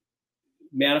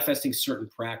manifesting certain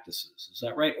practices. Is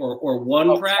that right? Or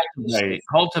one practice?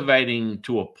 Cultivating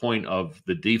to a point of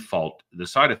the default. The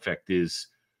side effect is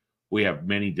we have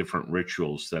many different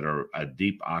rituals that are a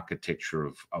deep architecture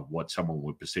of what someone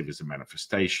would perceive as a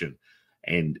manifestation,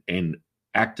 and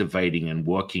activating and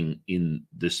working in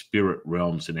the spirit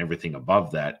realms and everything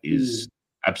above that is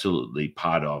absolutely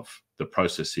part of the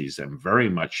processes, and very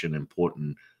much an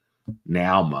important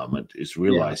now moment is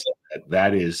realizing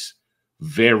that is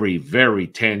very, very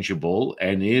tangible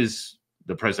and is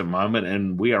the present moment,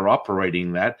 and we are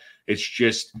operating that. It's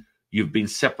just you've been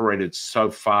separated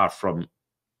so far from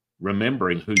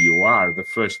remembering who you are. The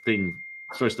first thing,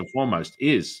 first and foremost,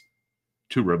 is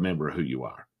to remember who you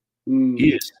are.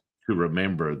 Is to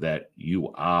remember that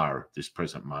you are this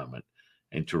present moment,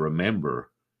 and to remember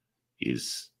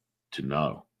is to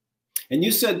know. And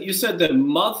you said the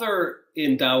mother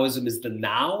in Taoism is the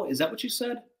now. Is that what you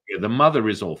said? Yeah, the mother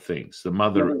is all things. The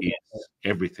mother is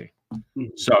everything.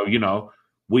 So, you know,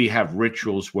 we have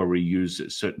rituals where we use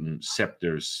certain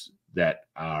scepters that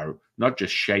are not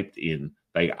just shaped in,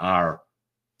 they are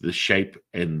the shape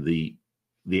and the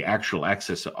actual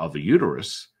axis of a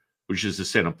uterus, which is the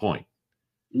center point.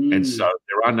 And so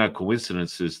there are no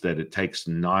coincidences that it takes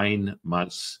 9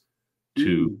 months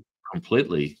to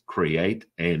completely create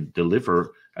and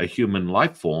deliver a human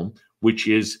life form, which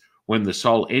is when the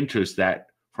soul enters that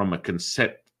from a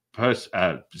concept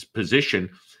position,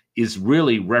 is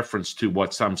really reference to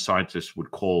what some scientists would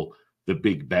call the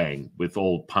Big Bang, with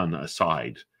all pun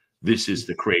aside. This is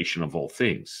the creation of all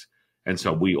things. And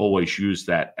so we always use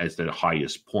that as the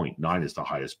highest point. 9 is the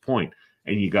highest point.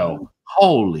 And you go,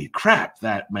 holy crap,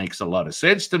 that makes a lot of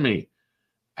sense to me.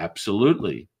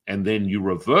 Absolutely. And then you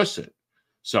reverse it.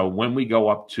 So when we go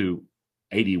up to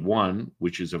 81,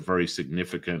 which is a very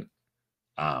significant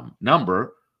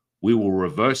number, we will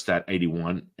reverse that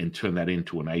 81 and turn that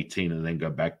into an 18 and then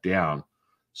go back down.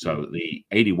 So the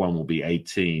 81 will be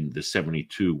 18, the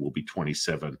 72 will be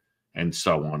 27, and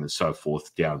so on and so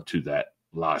forth down to that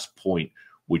last point,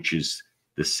 which is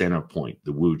the center point,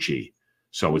 the Wu-Ji.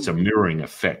 So it's a mirroring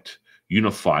effect,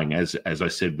 unifying, as I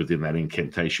said within that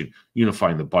incantation,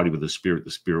 unifying the body with the spirit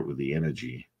with the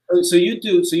energy. So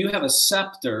you have a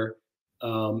scepter,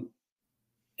 and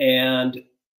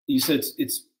you said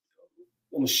it's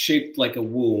almost shaped like a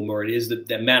womb, or it is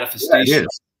that manifestation. Yeah, it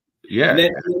is. Yeah. And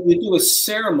then you do a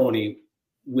ceremony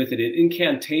with it,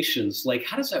 incantations. Like,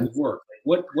 how does that work?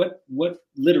 Like, what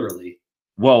literally?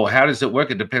 Well, how does it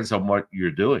work? It depends on what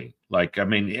you're doing. Like, I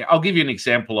mean, I'll give you an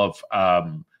example of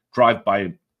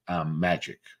drive-by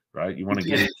magic, right? You want to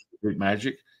get into Greek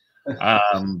magic?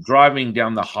 Driving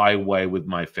down the highway with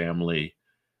my family,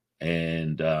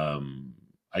 and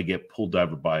I get pulled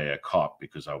over by a cop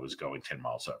because I was going 10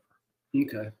 miles over.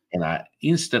 Okay. And I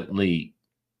instantly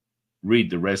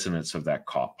read the resonance of that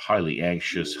cop, highly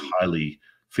anxious, highly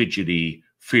fidgety,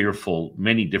 fearful,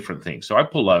 many different things. So I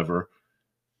pull over.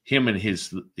 Him and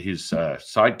his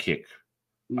sidekick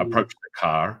approach the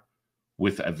car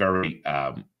with a very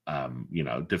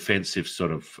defensive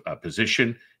sort of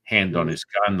position, hand on his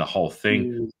gun, the whole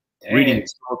thing. Reading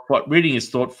his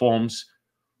thought forms.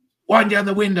 Wind down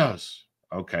the windows.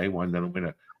 Okay, wind down the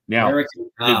window. Now,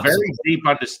 the very deep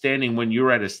understanding when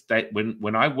you're at a state,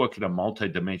 when I work in a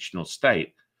multidimensional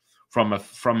state, from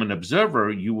an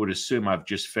observer, you would assume I've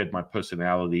just fed my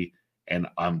personality and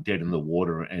I'm dead in the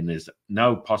water, and there's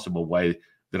no possible way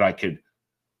that I could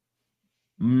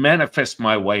manifest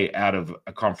my way out of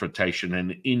a confrontation.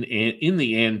 And in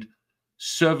the end,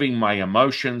 serving my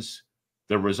emotions,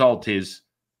 the result is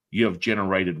you have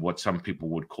generated what some people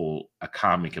would call a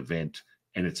karmic event,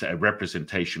 and it's a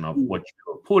representation of what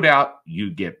you put out, you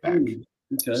get back. Okay.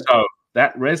 So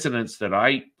that resonance that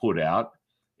I put out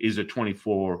is a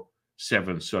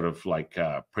 24/7 sort of like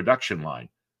production line.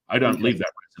 I don't leave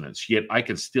that resonance, yet I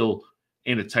can still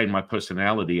entertain my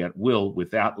personality at will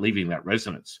without leaving that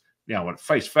resonance. Now, at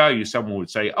face value, someone would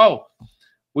say, oh,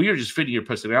 well, you're just fitting your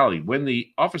personality. When the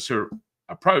officer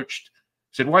approached,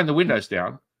 said, wind the windows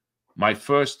down,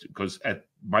 because at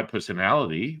my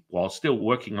personality, while still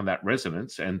working on that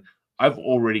resonance, and I've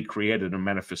already created a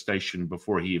manifestation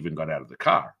before he even got out of the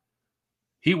car.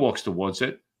 He walks towards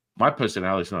it. My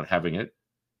personality is not having it.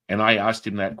 And I asked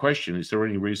him that question, is there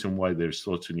any reason why there's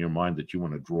thoughts in your mind that you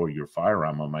want to draw your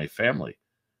firearm on my family?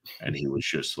 And he was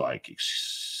just like,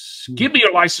 give me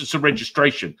your license and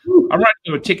registration. I'm writing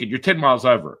you a ticket. You're 10 miles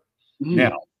over.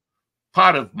 Now,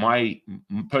 part of my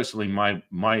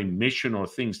mission or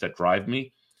things that drive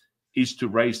me is to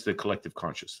raise the collective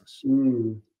consciousness.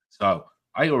 So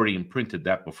I already imprinted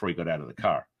that before he got out of the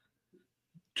car.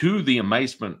 To the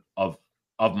amazement of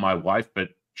my wife, but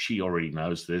she already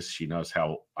knows this. She knows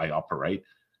how I operate.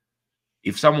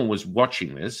 If someone was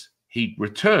watching this, he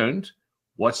returned.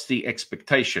 What's the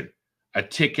expectation? A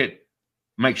ticket.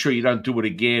 Make sure you don't do it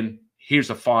again. Here's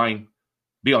a fine.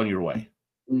 Be on your way.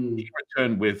 He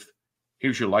returned with,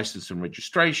 here's your license and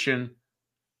registration.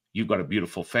 You've got a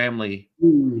beautiful family.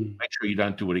 Make sure you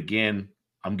don't do it again.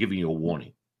 I'm giving you a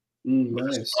warning. With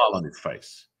a smile on his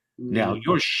face. Now,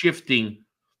 you're shifting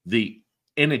the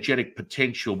energetic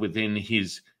potential within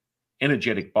his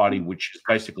energetic body, which is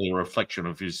basically a reflection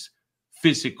of his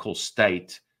physical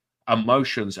state.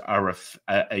 Emotions are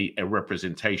a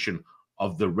representation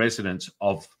of the resonance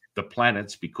of the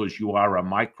planets, because you are a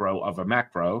micro of a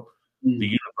macro.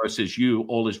 The universe is you,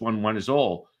 all is one, one is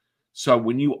all. So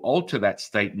when you alter that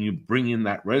state and you bring in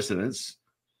that resonance,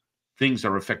 things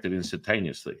are affected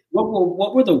instantaneously.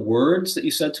 What were the words that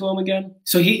you said to him again?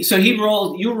 So you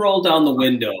rolled down the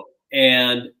window,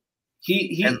 and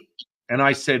and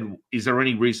I said, is there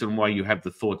any reason why you have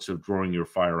the thoughts of drawing your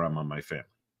firearm on my family?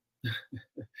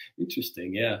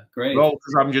 Interesting. Yeah. Great. Well,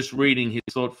 because I'm just reading his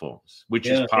thought forms, which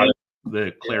is part of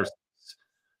the clear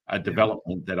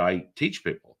development that I teach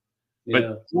people.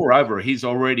 But moreover, he's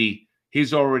already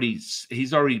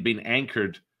been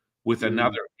anchored with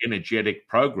another energetic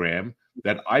program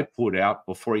that I put out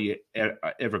before he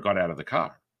ever got out of the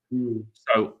car.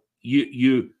 So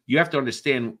you have to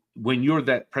understand, when you're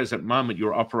that present moment,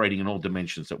 you're operating in all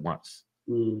dimensions at once.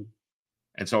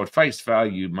 And so at face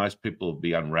value, most people will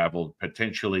be unraveled.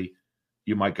 Potentially,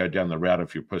 you might go down the route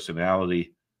of your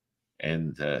personality,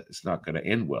 and it's not going to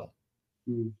end well.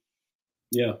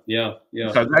 Yeah.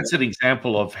 So that's an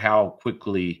example of how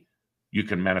quickly you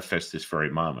can manifest this very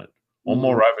moment. Or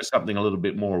moreover, something a little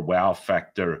bit more wow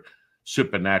factor,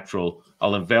 supernatural.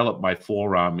 I'll envelop my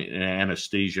forearm in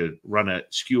anesthesia, run a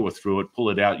skewer through it, pull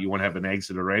it out. You want to have an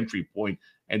exit or entry point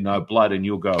and no blood, and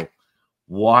you'll go,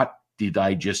 what did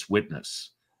I just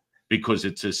witness? Because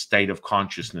it's a state of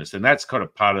consciousness. And that's kind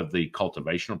of part of the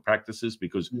cultivational practices,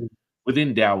 because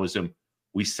within Taoism,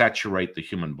 we saturate the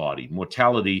human body.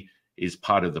 Mortality is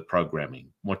part of the programming.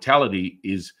 Mortality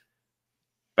is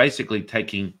basically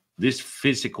taking this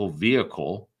physical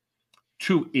vehicle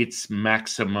to its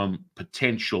maximum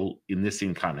potential in this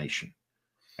incarnation.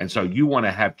 And so you want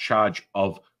to have charge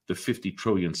of the 50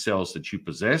 trillion cells that you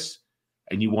possess,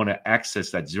 and you want to access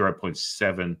that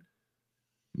 0.7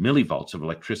 millivolts of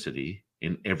electricity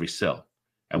in every cell.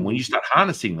 And when you start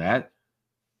harnessing that,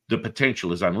 the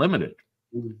potential is unlimited.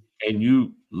 And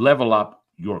you level up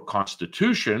your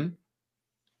constitution,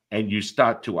 and you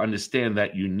start to understand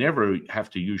that you never have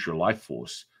to use your life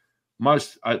force.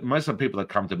 Most of the people that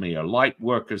come to me are light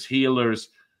workers, healers,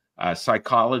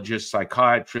 psychologists,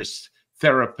 psychiatrists,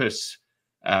 therapists,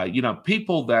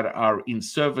 people that are in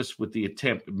service with the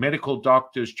attempt, medical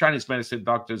doctors, Chinese medicine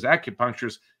doctors,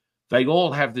 acupuncturists. They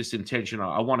all have this intention,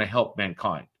 I want to help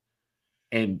mankind.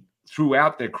 And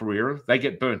throughout their career, they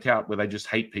get burnt out where they just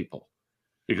hate people,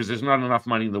 because there's not enough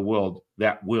money in the world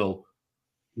that will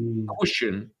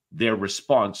cushion their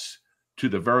response to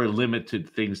the very limited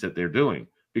things that they're doing,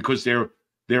 because they're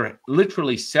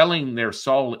literally selling their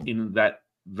soul in that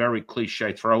very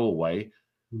cliche throwaway.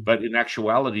 But in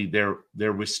actuality,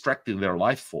 they're restricting their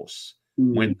life force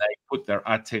when they put their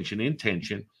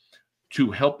intention to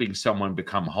helping someone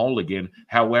become whole again,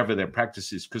 however their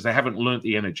practice is, because they haven't learned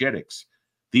the energetics.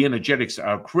 The energetics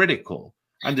are critical.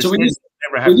 Understand,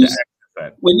 never have to access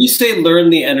that. When you say learn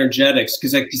the energetics,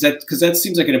 because that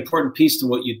seems like an important piece to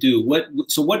what you do.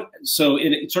 So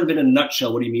in a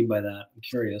nutshell, what do you mean by that? I'm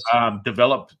curious.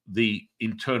 Develop the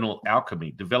internal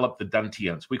alchemy. Develop the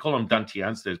dantians. We call them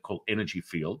dantians. They're called energy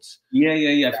fields.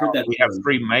 Yeah. I've heard that. We have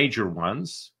 3 major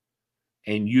ones,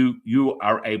 and you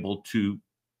are able to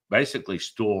basically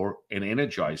store and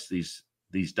energize these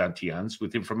dantians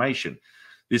with information.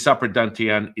 This upper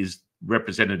dantian is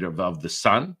representative of the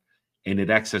sun, and it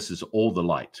accesses all the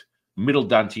light. Middle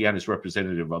dantian is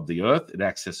representative of the earth. It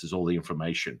accesses all the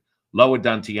information. Lower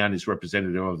dantian is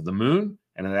representative of the moon,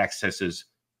 and it accesses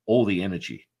all the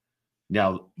energy.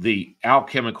 Now, the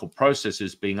alchemical process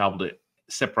is being able to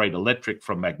separate electric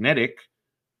from magnetic,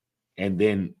 and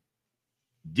then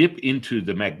dip into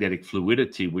the magnetic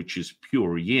fluidity, which is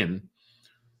pure yin,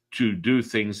 to do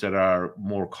things that are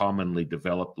more commonly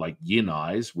developed, like yin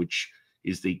eyes, which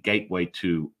is the gateway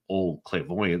to all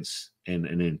clairvoyance and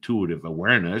an intuitive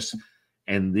awareness.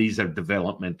 And these are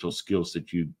developmental skills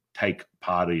that you take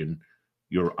part in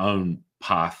your own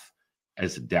path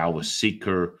as a Taoist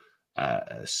seeker,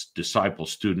 a disciple,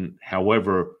 student,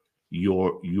 however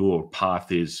your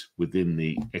path is within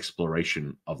the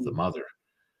exploration of the mother.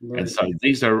 Right. And so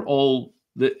these are all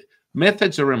the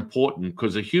methods are important,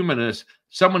 because a humanist,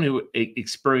 someone who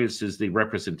experiences the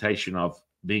representation of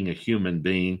being a human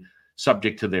being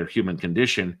subject to their human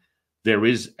condition, there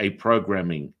is a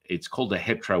programming. It's called a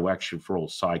heteroaction for all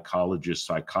psychologists,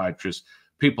 psychiatrists,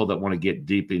 people that want to get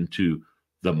deep into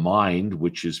the mind,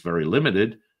 which is very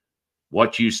limited.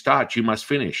 What you start, you must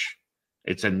finish.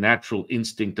 It's a natural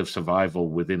instinct of survival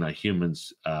within a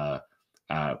human's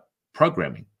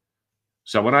programming.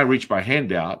 So when I reach my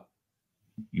hand out,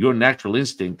 your natural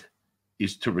instinct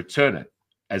is to return it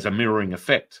as a mirroring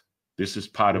effect. This is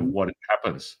part of what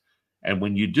happens. And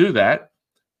when you do that,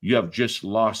 you have just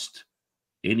lost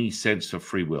any sense of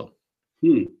free will.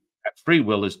 That free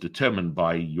will is determined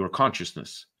by your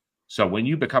consciousness. So when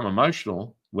you become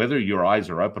emotional, whether your eyes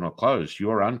are open or closed,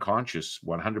 you're unconscious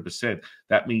 100%.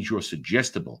 That means you're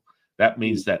suggestible. That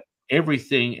means that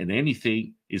everything and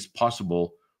anything is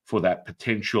possible for that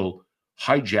potential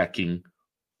hijacking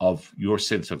of your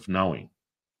sense of knowing.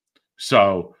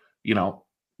 So,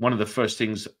 one of the first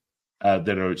things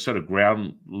that are sort of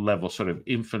ground level, sort of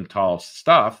infantile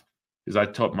stuff is I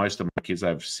taught most of my kids. I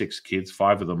have 6 kids.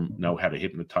 5 of them know how to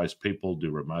hypnotize people,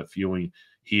 do remote viewing,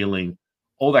 healing,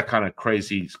 all that kind of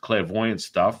crazy clairvoyant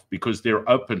stuff, because they're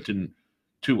open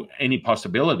to any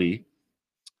possibility.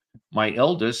 My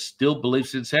eldest still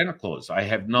believes in Santa Claus. I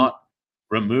have not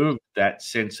removed that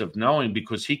sense of knowing,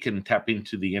 because he can tap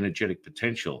into the energetic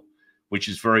potential, which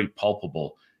is very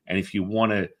palpable. And if you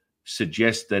want to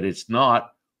suggest that it's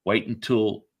not, wait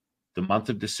until the month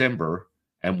of December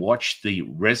and watch the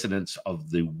resonance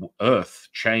of the earth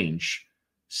change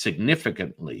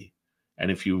significantly.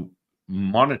 And if you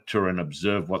monitor and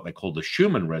observe what they call the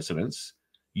Schumann resonance,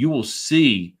 you will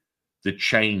see the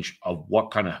change of what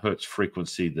kind of hertz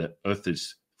frequency the earth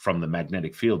is from the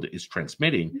magnetic field is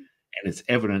transmitting, and it's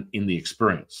evident in the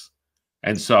experience.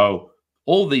 And so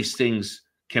all these things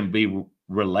can be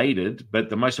related, but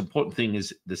the most important thing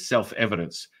is the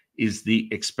self-evidence, is the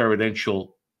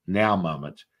experiential now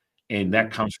moment. And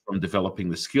that comes from developing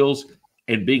the skills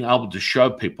and being able to show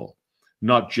people,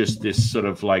 not just this sort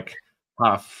of like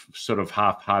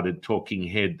half-hearted talking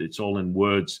head. It's all in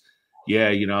words. Yeah,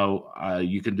 you know,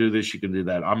 you can do this, you can do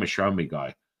that. I'm a show me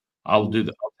guy. I'll take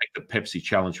the Pepsi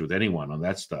challenge with anyone on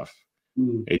that stuff.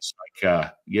 It's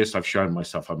like, yes, I've shown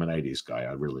myself I'm an 80s guy.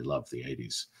 I really love the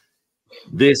 80s.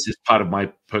 This is part of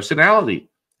my personality.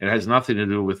 It has nothing to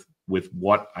do with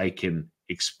what I can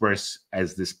express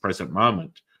as this present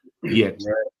moment. Yet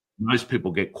most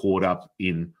people get caught up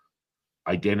in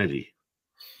identity,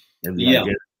 and the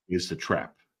identity is the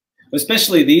trap.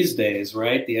 Especially these days,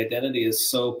 right? The identity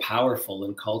is so powerful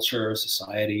in culture,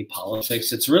 society,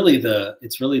 politics. It's really the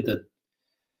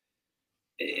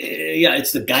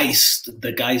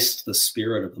Geist, the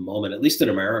spirit of the moment, at least in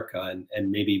America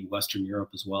and maybe Western Europe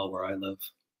as well, where I live.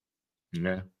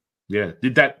 Yeah. Yeah.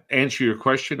 Did that answer your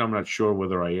question? I'm not sure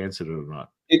whether I answered it or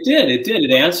not. It did. It did.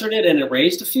 It answered it, and it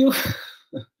raised a few.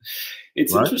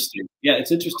 It's interesting. Yeah,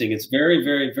 it's interesting. It's very,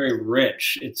 very, very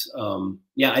rich. It's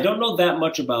I don't know that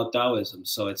much about Taoism,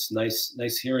 so it's nice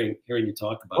hearing you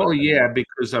talk about it. Oh yeah,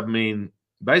 because I mean,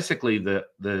 basically the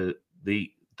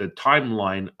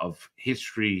timeline of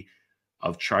history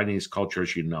of Chinese culture,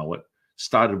 as you know it,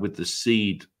 started with the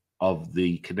seed of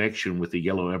the connection with the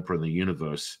Yellow Emperor in the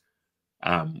universe,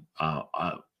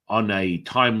 on a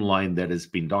timeline that has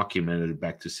been documented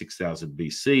back to 6000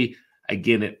 BC.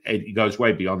 Again, it goes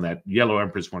way beyond that. Yellow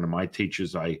Emperor is one of my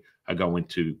teachers. I go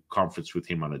into conference with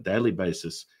him on a daily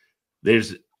basis.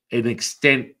 There's an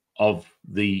extent of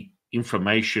the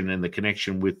information and the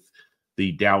connection with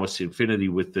the Taoist infinity,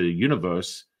 with the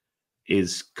universe,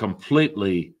 is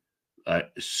completely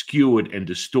skewed and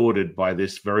distorted by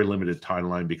this very limited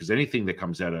timeline, because anything that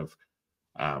comes out of,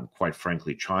 quite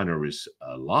frankly, China is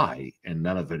a lie, and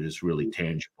none of it is really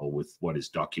tangible with what is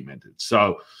documented.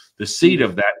 So the seed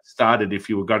of that started, if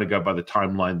you were going to go by the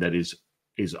timeline that is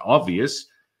obvious,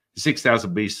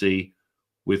 6000 BC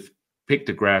with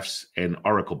pictographs and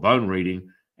oracle bone reading,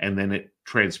 and then it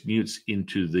transmutes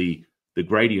into the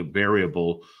gradient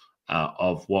variable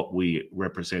of what we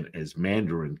represent as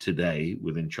Mandarin today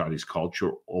within Chinese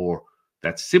culture, or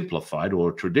that's simplified,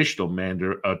 or traditional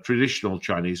traditional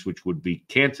Chinese, which would be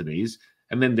Cantonese.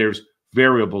 And then there's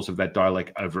variables of that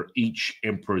dialect over each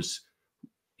emperor's,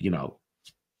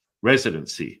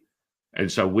 residency.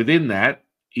 And so within that,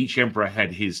 each emperor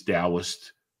had his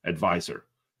Taoist advisor,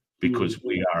 because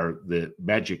we are the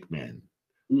magic men.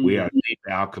 We are deep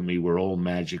alchemy. We're all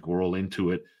magic. We're all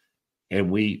into it. And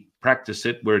we practice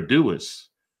it. We're doers.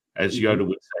 As Yoda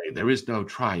would say, there is no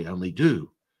try, only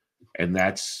do. And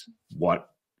that's what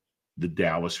the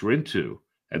Taoists were into.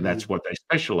 And that's what they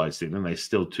specialized in. And they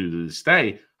still to this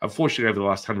day. Unfortunately, over the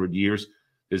last 100 years,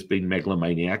 there's been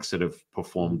megalomaniacs that have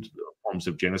performed forms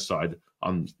of genocide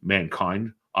on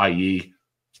mankind, i.e.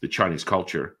 the Chinese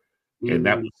culture. And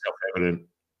that was self-evident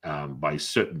by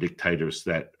certain dictators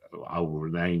that I will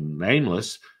remain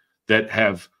nameless, that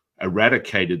have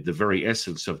eradicated the very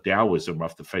essence of Taoism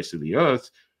off the face of the earth.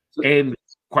 And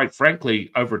quite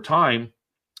frankly, over time,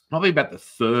 probably about the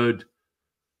third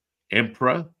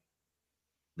emperor,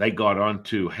 they got on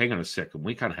to, hang on a second,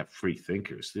 we can't have free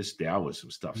thinkers. This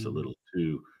Taoism stuff's a little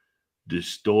too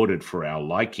distorted for our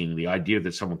liking, the idea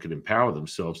that someone could empower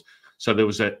themselves. So there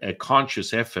was a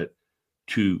conscious effort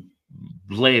to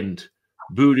blend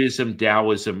Buddhism,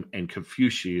 Taoism, and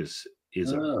Confucianism.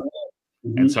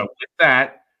 And so with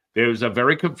that, there's a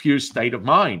very confused state of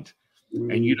mind.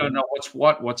 And you don't know what's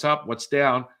what, what's up, what's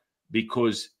down,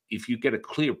 because if you get a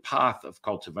clear path of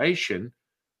cultivation,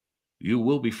 you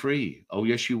will be free. Oh,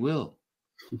 yes, you will.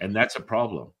 And that's a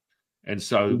problem. And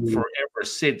so forever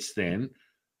since then,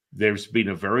 there's been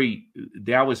a very,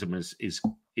 Taoism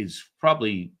is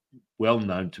probably well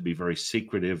known to be very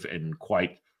secretive and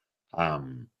quite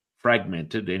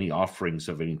fragmented. Any offerings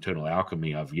of an internal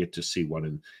alchemy, I've yet to see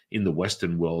one in the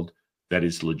Western world that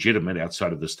is legitimate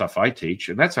outside of the stuff I teach,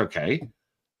 and that's okay.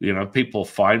 You know, people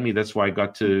find me. That's why I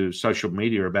got to social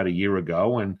media about a year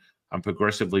ago, and I'm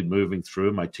progressively moving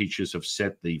through. My teachers have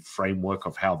set the framework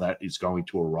of how that is going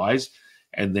to arise.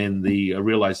 And then the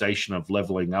realization of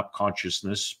leveling up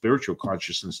consciousness, spiritual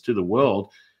consciousness to the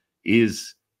world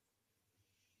is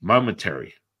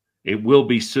momentary. It will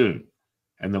be soon.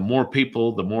 And the more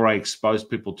people, the more I expose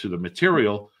people to the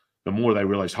material, the more they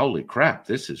realize, holy crap,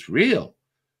 this is real.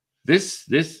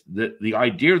 The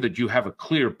idea that you have a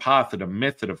clear path and a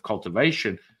method of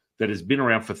cultivation that has been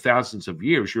around for thousands of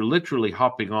years, you're literally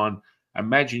hopping on.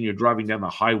 Imagine you're driving down the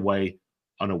highway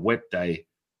on a wet day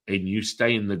and you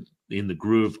stay in the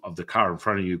groove of the car in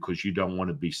front of you because you don't want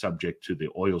to be subject to the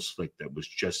oil slick that was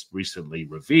just recently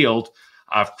revealed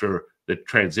after the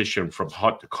transition from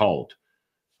hot to cold.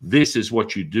 This is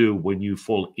what you do when you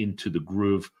fall into the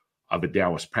groove of a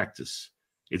Taoist practice.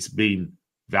 It's been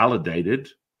validated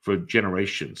for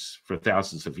generations, for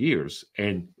thousands of years,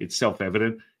 and it's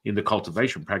self-evident in the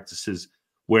cultivation practices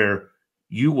where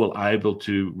you will be able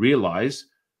to realize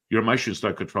your emotions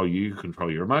don't control you, you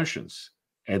control your emotions.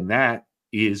 And that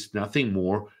is nothing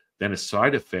more than a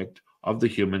side effect of the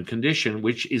human condition,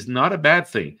 which is not a bad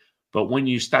thing. But when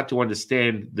you start to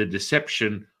understand the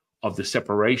deception of the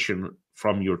separation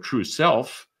from your true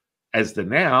self as the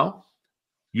now,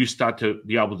 you start to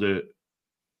be able to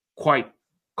quite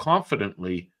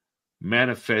confidently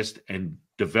manifest and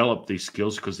develop these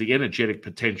skills because the energetic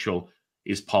potential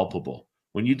is palpable.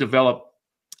 When you develop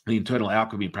the internal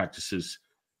alchemy practices,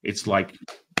 it's like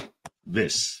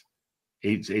this.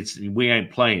 It's we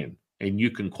ain't playing, and you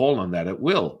can call on that at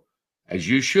will, as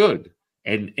you should.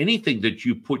 And anything that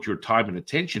you put your time and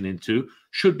attention into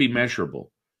should be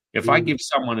measurable. If I give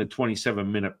someone a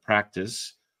 27-minute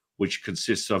practice, which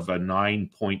consists of a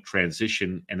 9-point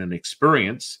transition and an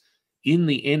experience, in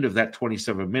the end of that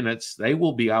 27 minutes, they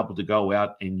will be able to go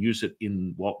out and use it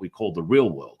in what we call the real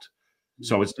world.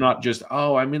 So it's not just,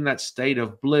 oh, I'm in that state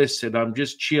of bliss and I'm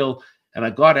just chill. And I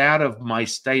got out of my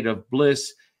state of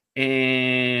bliss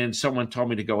and someone told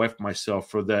me to go F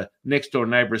myself, or the next door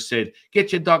neighbor said,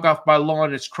 get your dog off my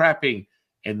lawn, it's crapping.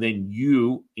 And then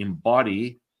you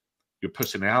embody your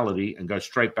personality and go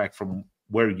straight back from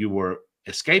where you were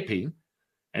escaping.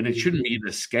 And it shouldn't be an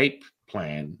escape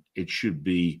plan. It should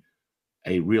be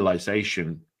a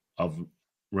realization of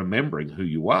remembering who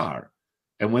you are.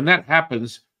 And when that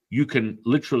happens, you can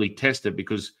literally test it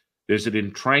because there's an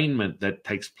entrainment that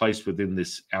takes place within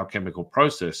this alchemical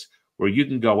process where you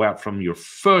can go out from the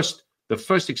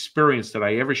first experience that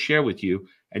I ever share with you,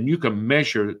 and you can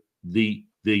measure the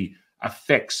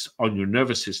effects on your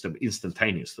nervous system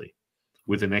instantaneously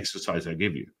with an exercise I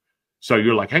give you. So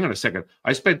you're like, hang on a second,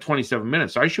 I spent 27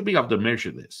 minutes. I should be able to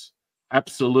measure this.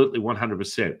 Absolutely,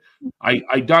 100%.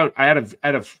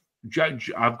 Out of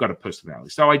judge, I've got a personality.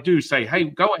 So I do say, hey,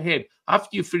 go ahead. After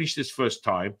you finish this first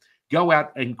time, go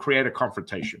out and create a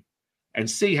confrontation and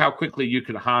see how quickly you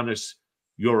can harness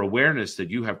your awareness that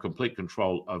you have complete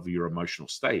control of your emotional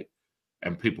state.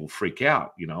 And people freak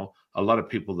out. You know, a lot of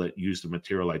people that use the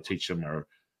material I teach them are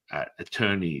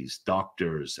attorneys,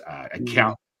 doctors,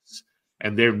 accountants,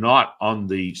 and they're not on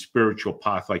the spiritual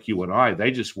path like you and I. They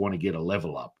just want to get a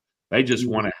level up. They just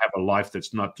want to have a life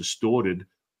that's not distorted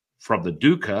from the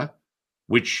dukkha,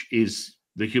 which is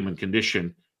the human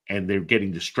condition, and they're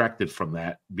getting distracted from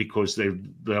that because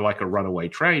they're like a runaway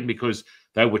train because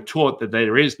they were taught that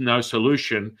there is no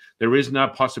solution, there is no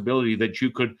possibility that you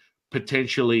could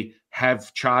potentially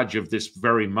have charge of this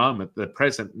very moment, the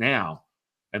present now,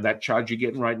 and that charge you're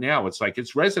getting right now. It's like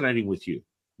it's resonating with you.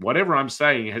 Whatever I'm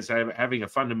saying is having a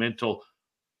fundamental,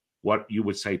 what you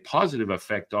would say, positive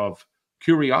effect of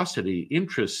curiosity,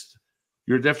 interest.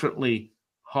 You're definitely,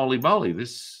 holy moly,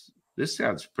 this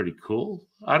sounds pretty cool.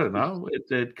 I don't know.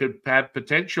 It could have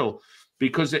potential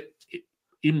because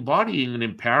embodying and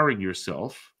empowering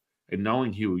yourself and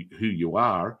knowing who you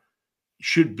are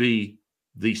should be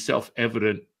the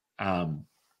self-evident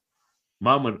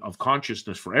moment of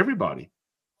consciousness for everybody.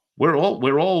 We're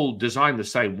all designed the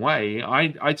same way.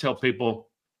 I tell people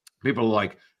are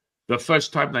like, the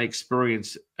first time they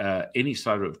experience any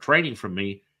sort of training from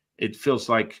me, it feels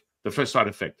like the first side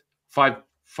effect.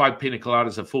 Five pina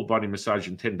coladas, a full body massage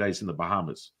in 10 days in the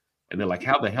Bahamas. And they're like,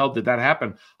 how the hell did that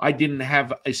happen? I didn't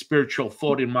have a spiritual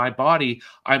thought in my body.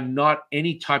 I'm not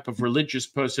any type of religious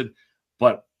person,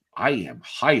 but I am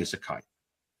high as a kite.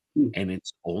 And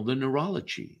it's all the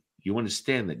neurology. You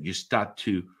understand that you start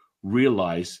to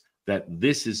realize that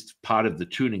this is part of the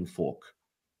tuning fork.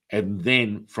 And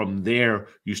then from there,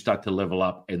 you start to level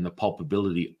up, and the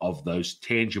palpability of those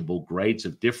tangible grades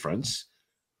of difference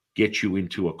get you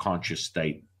into a conscious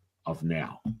state of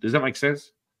now. Does that make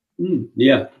sense?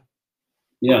 Yeah.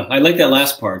 Yeah, I like that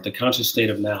last part, the conscious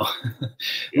state of now.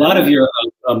 A lot of your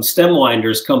stem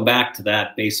winders come back to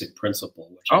that basic principle.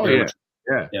 Which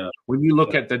yeah. When you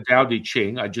look at the Tao Te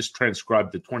Ching, I just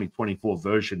transcribed the 2024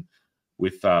 version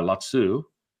with Lao-Tzu,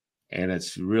 and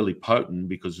it's really potent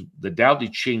because the Tao Te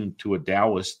Ching to a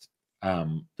Taoist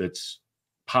that's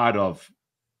part of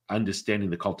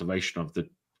understanding the cultivation of the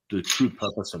true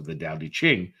purpose of the Tao Te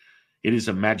Ching, it is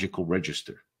a magical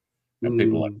register. And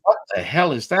people are like, what the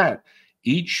hell is that?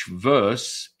 Each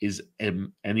verse is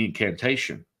an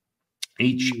incantation.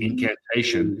 Each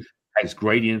incantation has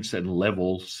gradients and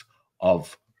levels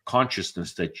of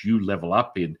consciousness that you level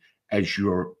up in as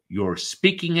you're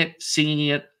speaking it, singing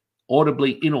it,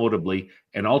 audibly, inaudibly,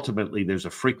 and ultimately there's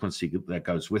a frequency that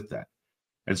goes with that.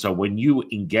 And so when you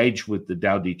engage with the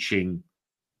Tao Te Ching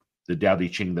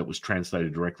that was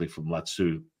translated directly from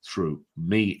Lao-Tzu through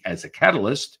me as a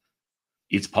catalyst,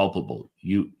 it's palpable.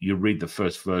 You read the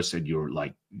first verse and you're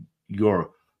like, you're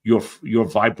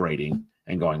vibrating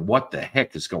and going, what the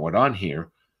heck is going on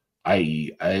here?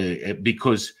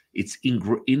 Because it's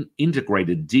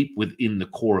integrated deep within the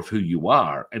core of who you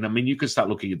are. And I mean, you can start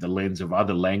looking at the lens of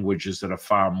other languages that are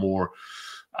far more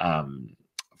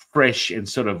fresh and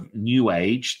sort of new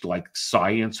age, like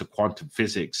science or quantum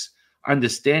physics,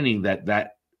 understanding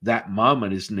that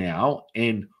moment is now,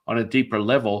 and on a deeper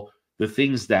level, the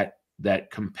things that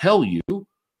compel you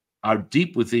are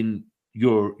deep within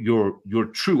your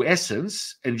true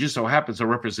essence, and just so happens a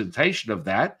representation of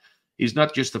that is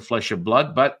not just the flesh and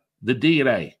blood, but the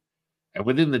DNA. And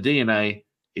within the DNA,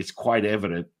 it's quite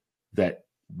evident that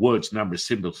words, numbers,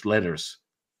 symbols, letters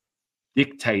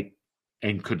dictate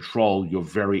and control your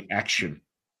very action.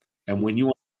 And when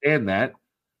you understand that,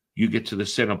 you get to the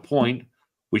center point,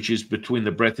 which is between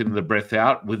the breath in and the breath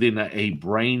out within a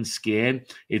brain scan.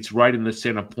 It's right in the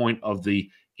center point of the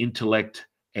intellect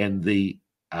and the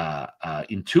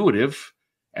intuitive.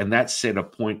 And that center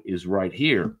point is right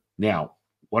here. Now,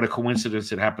 what a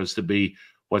coincidence it happens to be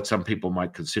what some people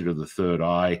might consider the third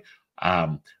eye.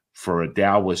 For a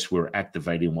Taoist, we're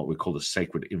activating what we call the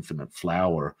sacred infinite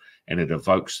flower, and it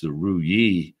evokes the Ru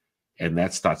Yi, and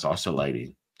that starts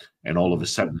oscillating. And all of a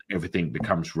sudden, everything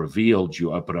becomes revealed.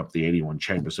 You open up the 81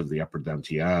 chambers of the upper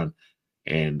dantian,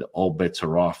 and all bets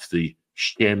are off. The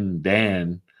Shen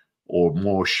Dan, or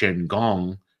more Shen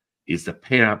Gong, is the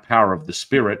power of the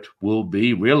spirit will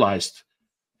be realized.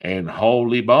 And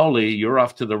holy moly, you're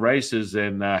off to the races,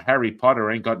 and Harry Potter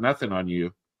ain't got nothing on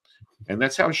you. And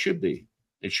that's how it should be.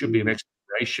 It should be an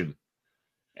exploration.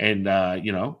 And, a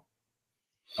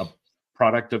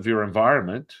product of your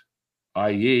environment,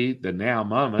 i.e. the now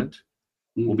moment,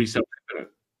 will be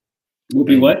self-evident. Will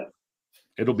be what?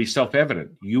 It'll be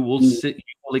self-evident. You will sit, you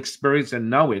will experience and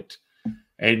know it.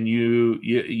 And you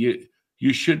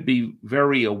should be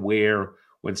very aware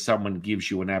when someone gives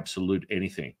you an absolute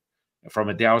anything. From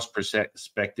a Taoist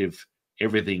perspective,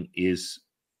 everything is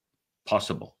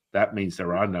possible. That means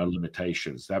there are no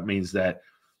limitations. That means that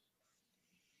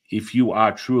if you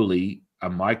are truly a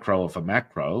micro of a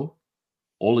macro,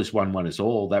 all is one, one is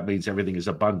all. That means everything is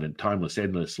abundant, timeless,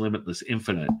 endless, limitless,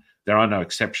 infinite. There are no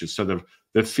exceptions. So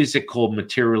the physical,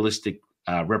 materialistic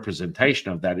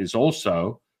representation of that is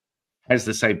also has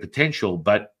the same potential,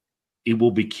 but it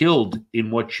will be killed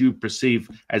in what you perceive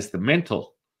as the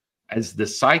mental, as the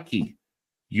psyche.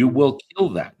 You will kill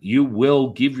that. You will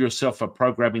give yourself a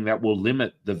programming that will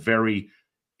limit the very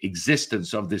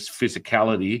existence of this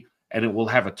physicality, and it will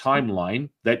have a timeline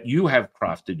that you have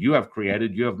crafted, you have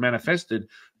created, you have manifested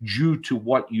due to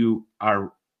what you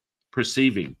are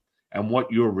perceiving and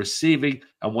what you're receiving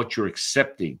and what you're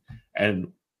accepting.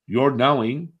 And your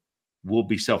knowing will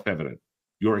be self-evident.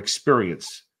 Your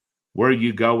experience, where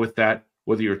you go with that,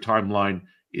 whether your timeline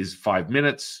is 5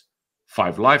 minutes,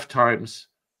 5 lifetimes,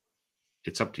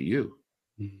 it's up to you.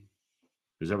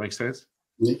 Does that make sense?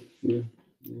 Yeah.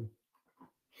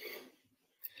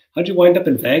 How'd you wind up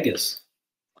in Vegas?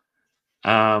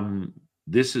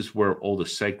 This is where all the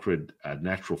sacred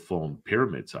natural form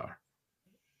pyramids are.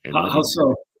 And how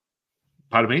so?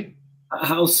 Pardon me?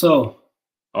 How so?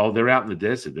 Oh, they're out in the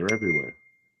desert. They're everywhere.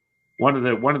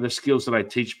 One of the skills that I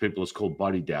teach people is called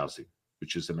body dowsing,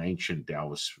 which is an ancient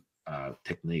Taoist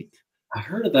technique. I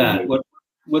heard of that.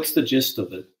 What's the gist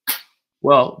of it?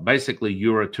 Well, basically,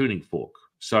 you're a tuning fork.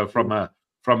 So from a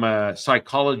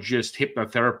psychologist,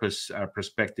 hypnotherapist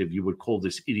perspective, you would call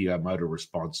this ideomotor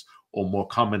response, or more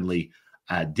commonly,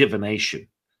 divination.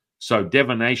 So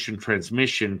divination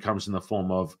transmission comes in the form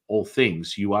of all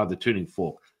things. You are the tuning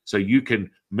fork. So you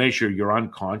can measure your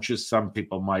unconscious. Some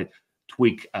people might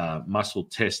tweak muscle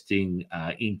testing,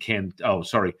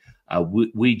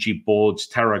 Ouija boards,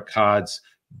 tarot cards,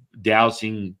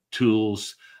 dowsing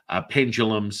tools,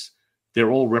 pendulums. They're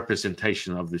all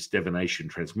representation of this divination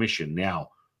transmission. Now,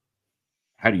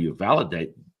 how do you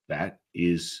validate that?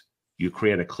 Is you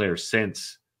create a clear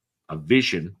sense of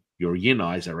vision. Your yin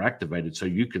eyes are activated so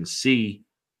you can see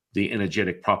the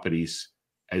energetic properties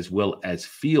as well as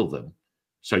feel them.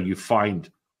 So you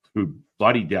find through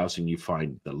body dowsing, you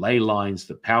find the ley lines,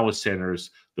 the power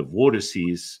centers, the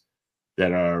vortices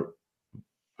that are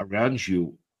around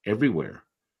you everywhere.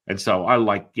 And so I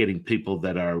like getting people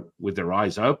that are with their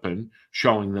eyes open,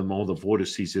 showing them all the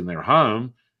vortices in their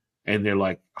home. And they're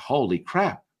like, holy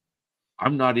crap,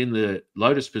 I'm not in the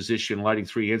lotus position, lighting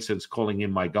 3 incense, calling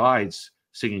in my guides,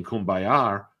 singing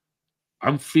Kumbaya.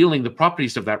 I'm feeling the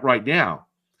properties of that right now.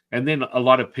 And then a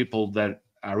lot of people that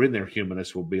are in their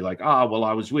humanists will be like, well,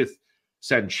 I was with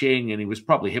San Qing and he was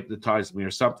probably hypnotizing me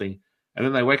or something. And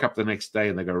then they wake up the next day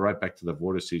and they go right back to the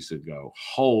vortices and go,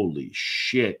 holy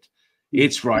shit,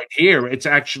 it's right here. It's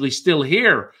actually still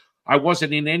here. I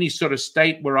wasn't in any sort of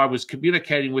state where I was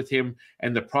communicating with him,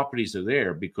 and the properties are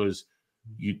there because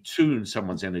you tune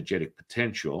someone's energetic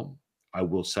potential. I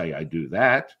will say I do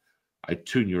that. I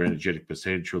tune your energetic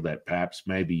potential that perhaps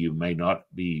maybe you may not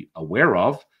be aware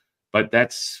of, but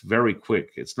that's very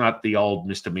quick. It's not the old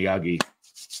Mr. Miyagi.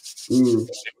 You've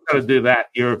got to do that.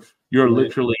 You're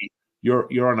literally,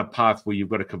 you're on a path where you've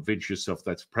got to convince yourself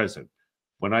that's present.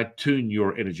 When I tune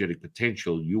your energetic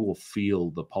potential, you will feel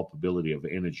the palpability of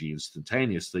energy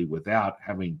instantaneously without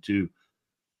having to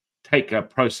take a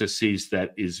processes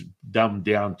that is dumbed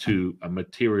down to a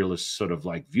materialist sort of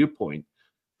like viewpoint.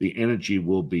 The energy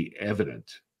will be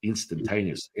evident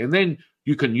instantaneously. And then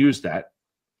you can use that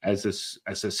as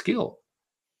a skill,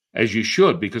 as you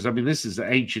should, because, I mean, this is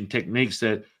ancient techniques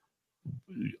that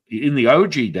in the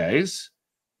OG days,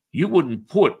 you wouldn't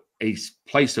put a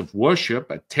place of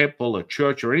worship, a temple, a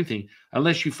church, or anything,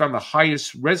 unless you found the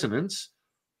highest resonance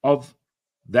of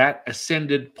that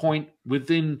ascended point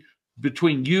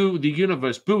between you, the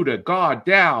universe, Buddha, God,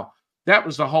 Tao. That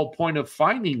was the whole point of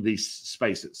finding these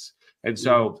spaces. And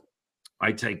so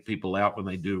I take people out when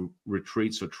they do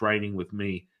retreats or training with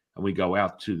me, and we go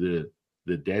out to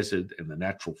the desert and the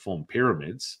natural form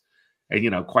pyramids.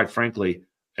 And, quite frankly,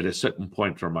 at a certain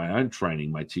point from my own training,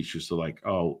 my teachers are like,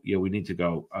 oh, yeah, we need to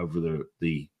go over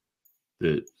the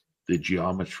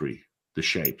geometry, the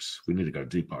shapes. We need to go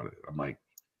deep on it. I'm like,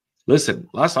 listen,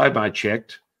 last time I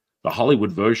checked, the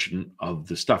Hollywood version of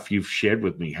the stuff you've shared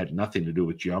with me had nothing to do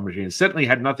with geometry, and certainly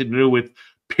had nothing to do with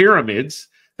pyramids.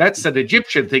 That's an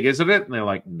Egyptian thing, isn't it? And they're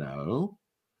like, no.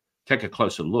 Take a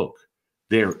closer look.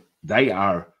 They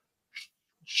are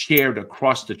shared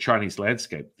across the Chinese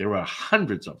landscape. There are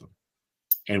hundreds of them.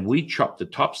 And we chop the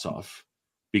tops off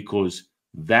because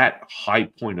that high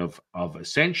point of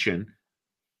ascension,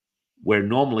 where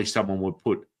normally someone would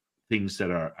put things that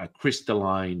are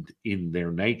crystalline in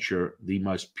their nature, the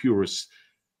most purest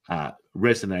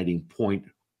resonating point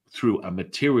through a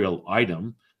material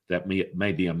item that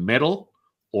may be a metal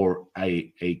or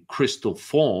a crystal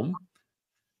form,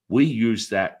 we use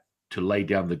that to lay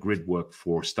down the grid work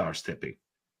for star stepping.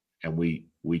 And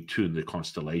we tune the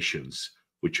constellations,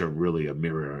 which are really a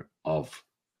mirror of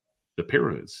the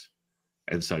pyramids.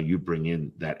 And so you bring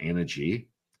in that energy.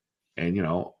 And,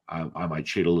 I might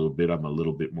cheat a little bit. I'm a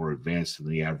little bit more advanced than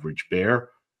the average bear.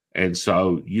 And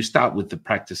so you start with the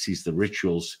practices, the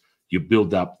rituals. You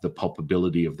build up the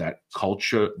palpability of that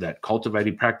culture, that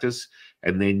cultivating practice.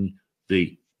 And then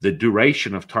the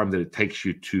duration of time that it takes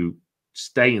you to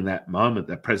stay in that moment,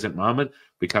 that present moment,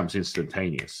 becomes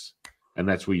instantaneous. And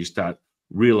that's where you start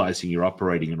realizing you're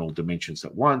operating in all dimensions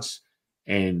at once.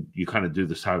 And you kind of do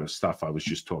the sort of stuff I was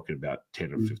just talking about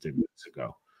 10 or 15 minutes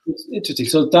ago. It's interesting.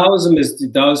 So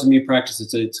Taoism you practice.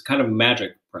 It's a kind of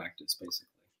magic practice, basically.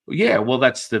 Yeah, well,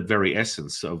 that's the very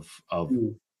essence of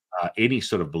any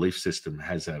sort of belief system.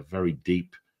 Has a very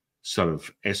deep sort of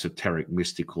esoteric,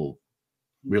 mystical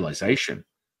realization,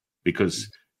 because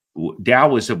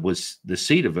Taoism was the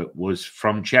seed of it was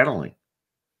from channeling.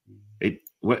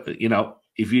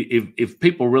 If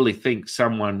people really think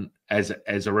someone as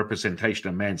a representation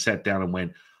of man sat down and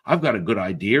went, I've got a good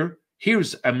idea,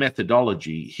 here's a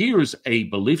methodology, here's a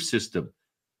belief system,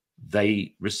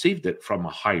 they received it from a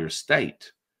higher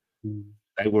state.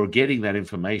 They were getting that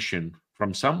information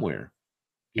from somewhere,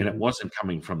 and it wasn't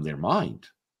coming from their mind.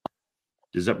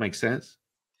 Does that make sense?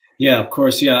 Yeah, of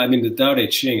course. Yeah, I mean, the Tao Te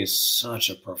Ching is such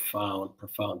a profound,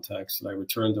 profound text, and I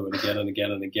return to it again and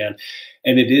again and again.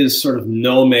 And it is sort of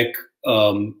gnomic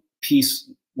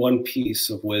piece, one piece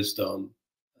of wisdom,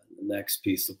 the next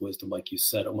piece of wisdom, like you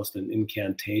said, almost an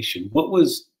incantation.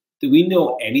 Do we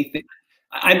know anything?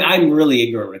 I'm really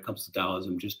ignorant when it comes to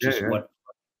Taoism, just what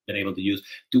I've been able to use.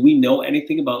 Do we know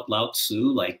anything about Lao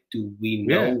Tzu? Like, do we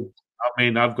know? Yeah. I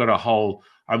mean, I've got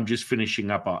I'm just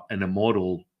finishing up an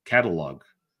immortal catalog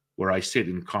where I sit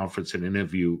in conference and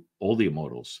interview all the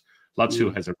immortals. Lao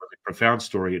Tzu has a really profound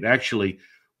story. It actually,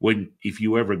 if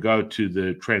you ever go to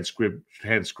the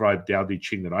transcribed Tao Te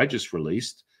Ching that I just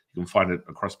released, you can find it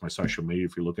across my social media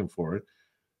if you're looking for it.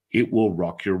 It will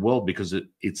rock your world because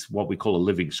it's what we call a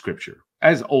living scripture,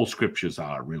 as all scriptures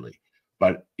are really.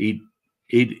 But it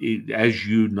as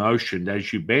you mentioned,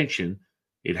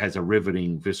 it has a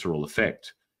riveting visceral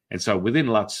effect. And so within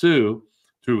Lao Tzu,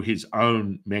 through his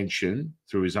own mention,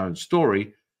 through his own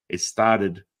story, it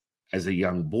started as a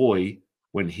young boy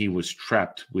when he was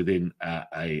trapped within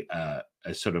a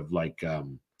sort of like a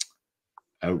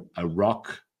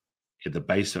rock at the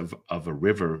base of a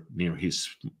river near his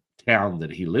town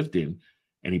that he lived in,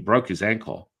 and he broke his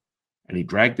ankle, and he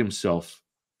dragged himself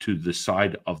to the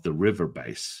side of the river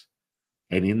base.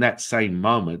 And in that same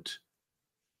moment,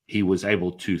 he was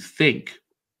able to think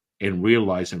and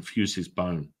realize and fuse his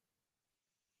bone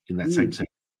in that same second.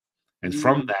 And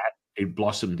from that, it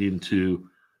blossomed into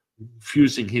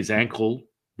fusing his ankle,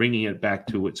 bringing it back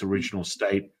to its original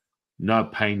state, no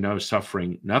pain, no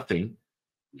suffering, nothing.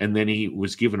 And then he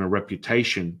was given a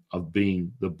reputation of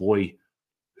being the boy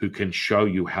who can show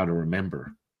you how to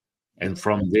remember. And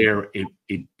from there,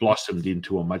 it blossomed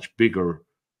into a much bigger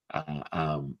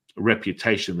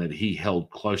reputation that he held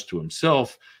close to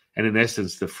himself. And in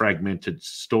essence, the fragmented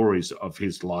stories of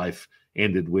his life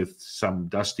ended with some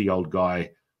dusty old guy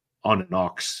on an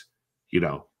ox,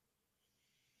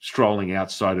 strolling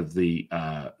outside of the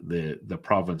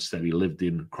province that he lived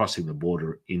in, crossing the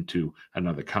border into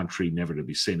another country, never to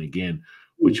be seen again,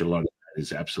 which a lot of that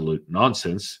is absolute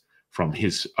nonsense from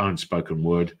his own spoken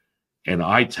word. And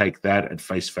I take that at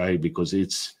face value because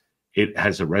it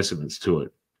has a resonance to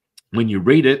it. When you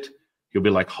read it, you'll be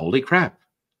like, holy crap,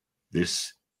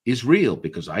 this is real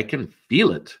because I can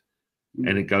feel it.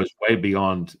 And it goes way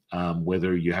beyond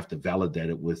whether you have to validate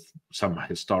it with some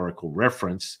historical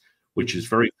reference, which is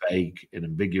very vague and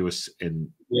ambiguous, and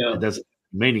it doesn't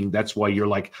meaning. That's why you're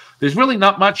like, there's really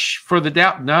not much for the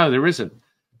doubt. No, there isn't.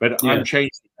 But I'm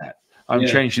changing that. I'm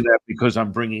changing that because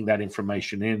I'm bringing that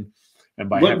information in. And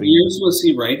by what years was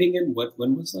he writing in?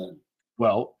 When was that?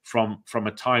 Well, from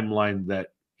a timeline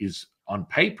that is on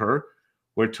paper,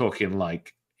 we're talking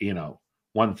like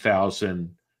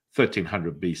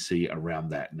 1300 BC around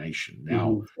that nation.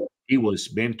 Now he was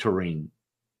mentoring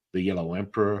the Yellow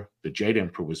Emperor. The Jade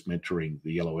Emperor was mentoring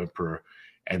the Yellow Emperor,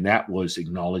 and that was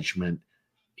acknowledgement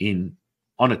on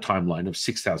a timeline of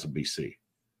 6000 BC.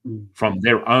 From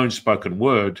their own spoken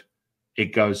word,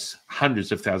 it goes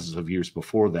hundreds of thousands of years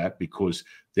before that because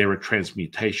they're a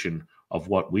transmutation of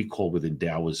what we call within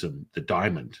Taoism the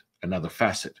diamond, another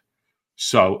facet.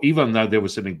 So even though there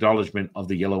was an acknowledgement of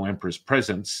the Yellow Emperor's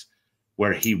presence,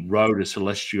 where he rode a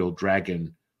celestial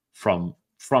dragon from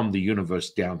the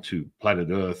universe down to planet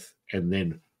Earth, and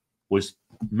then was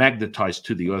magnetized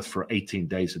to the Earth for 18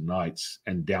 days and nights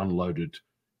and downloaded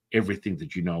everything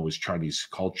that you know as Chinese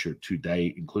culture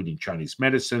today, including Chinese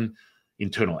medicine,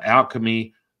 internal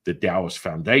alchemy, the Taoist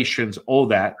foundations, all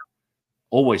that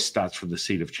always starts from the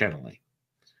seed of channeling.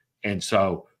 And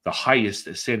so the highest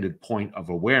ascended point of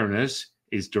awareness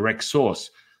is direct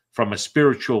source. From a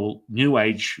spiritual new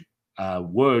age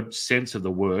sense of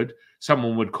the word,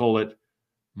 someone would call it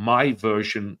my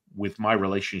version with my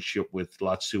relationship with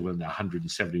Lao Tzu and the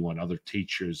 171 other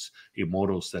teachers,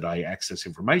 immortals that I access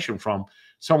information from.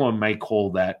 Someone may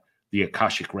call that the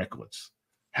Akashic records.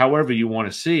 However you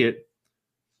want to see it,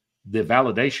 the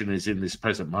validation is in this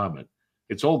present moment.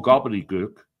 It's all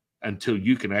gobbledygook until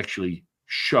you can actually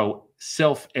show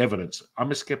self-evidence.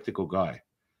 I'm a skeptical guy.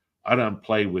 I don't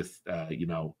play with,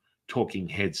 talking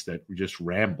heads that just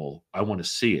ramble. I want to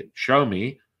see it. Show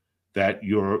me that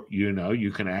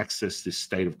you can access this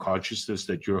state of consciousness,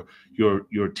 that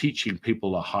you're teaching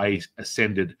people a high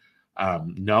ascended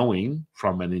knowing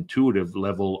from an intuitive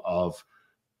level of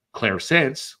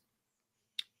clairsense.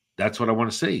 That's what I want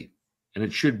to see. And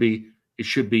it should be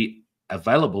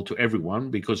available to everyone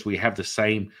because we have the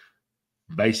same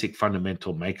basic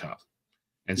fundamental makeup.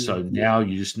 And so now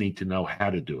you just need to know how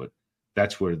to do it.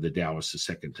 That's where the Taoist is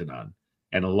second to none.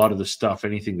 And a lot of the stuff,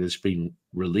 anything that's being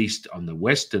released on the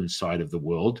Western side of the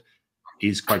world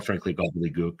is quite frankly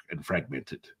gobbledygook and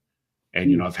fragmented. And,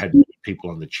 you know, I've had people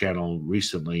on the channel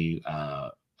recently,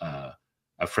 a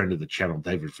friend of the channel,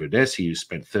 David Verdesi, who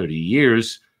spent 30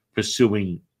 years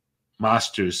pursuing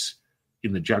masters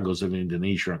in the jungles of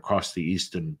Indonesia across the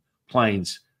eastern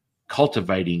plains,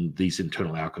 cultivating these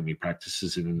internal alchemy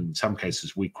practices. And in some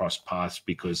cases, we crossed paths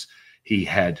because he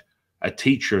had a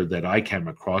teacher that I came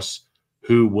across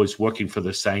who was working for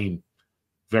the same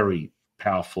very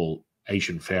powerful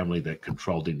Asian family that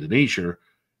controlled Indonesia.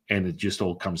 And it just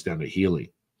all comes down to healing.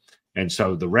 And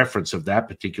so the reference of that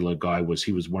particular guy was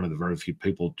he was one of the very few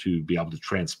people to be able to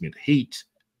transmit heat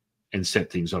and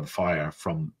set things on fire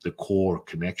from the core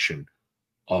connection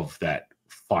of that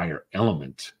fire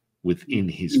element within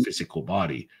his physical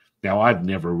body. Now, I've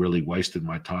never really wasted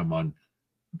my time on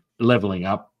leveling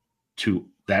up to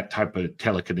that type of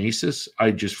telekinesis.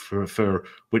 I just prefer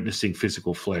witnessing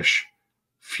physical flesh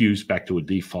fuse back to a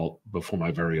default before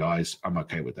my very eyes. I'm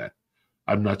okay with that.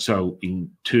 I'm not so in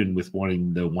tune with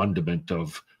wanting the wonderment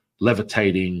of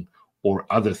levitating or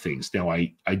other things. Now,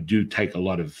 I do take a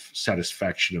lot of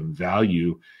satisfaction and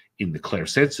value in the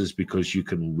clairsenses because you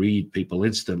can read people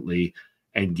instantly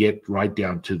and get right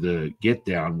down to the get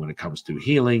down when it comes to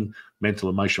healing, mental,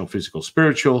 emotional, physical,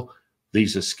 spiritual.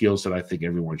 These are skills that I think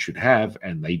everyone should have,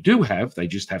 and they do have. They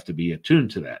just have to be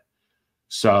attuned to that.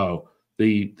 So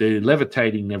the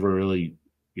levitating never really,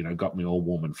 you know, got me all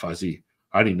warm and fuzzy.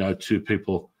 I only know 2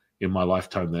 people in my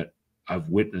lifetime that I've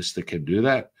witnessed that can do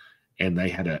that, and they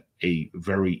had a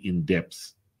very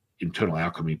in-depth internal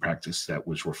alchemy practice that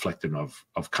was reflective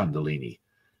of Kundalini.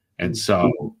 And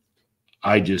so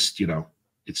I just, you know,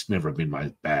 it's never been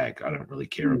my bag. I don't really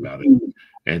care about it.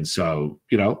 And so,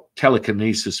 you know,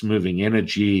 telekinesis, moving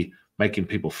energy, making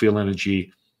people feel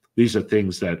energy, these are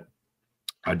things that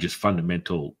are just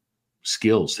fundamental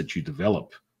skills that you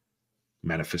develop.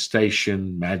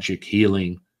 Manifestation, magic,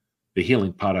 healing. The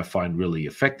healing part I find really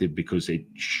effective because it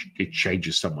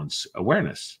changes someone's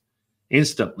awareness.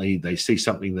 Instantly, they see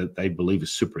something that they believe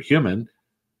is superhuman,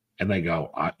 and they go,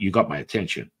 you got my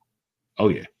attention. Oh,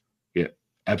 yeah. Yeah,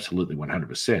 absolutely,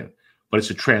 100%. But it's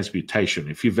a transmutation.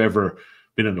 If you've ever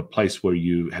been in a place where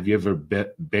have you ever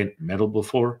bent metal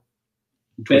before?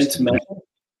 Bent metal?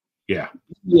 Yeah.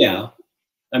 Yeah.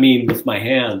 I mean, with my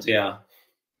hands, yeah.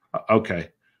 Okay.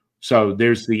 So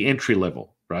there's the entry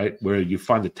level, right, where you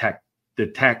find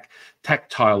the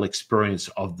tactile experience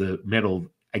of the metal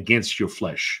against your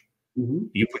flesh.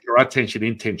 You put your attention,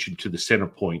 intention to the center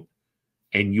point,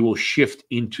 and you will shift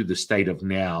into the state of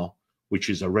now, which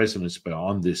is a resonance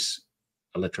beyond this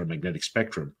electromagnetic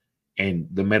spectrum, and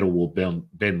the metal will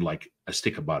bend like a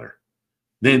stick of butter.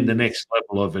 Then the next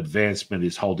level of advancement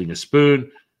is holding a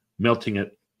spoon, melting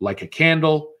it like a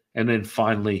candle, and then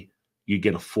finally you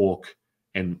get a fork,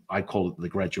 and I call it the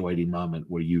graduating moment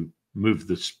where you move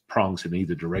the prongs in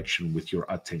either direction with your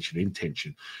attention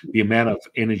intention. The amount of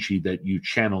energy that you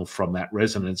channel from that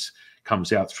resonance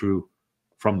comes out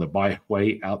from the Bai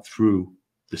Hui out through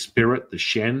the spirit, the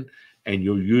Shen, and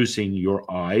you're using your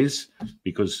eyes,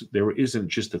 because there isn't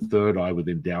just a third eye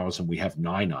within Taoism. We have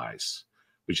 9 eyes,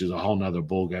 which is a whole nother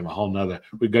ballgame,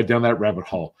 we go down that rabbit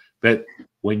hole. But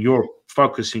when you're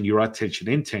focusing your attention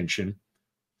intention,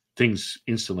 things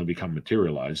instantly become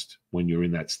materialized when you're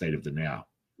in that state of the now.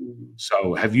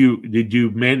 So did you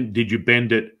bend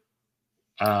it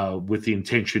with the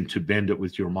intention to bend it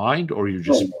with your mind, or you're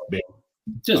just bend?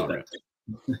 Just bend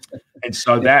it. And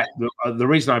so that the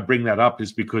reason I bring that up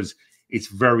is because it's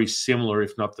very similar,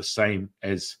 if not the same,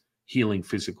 as healing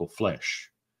physical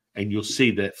flesh. And you'll see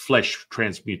that flesh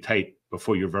transmutate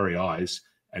before your very eyes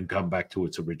and come back to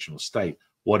its original state.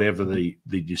 Whatever the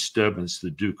disturbance,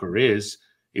 the dukkha is,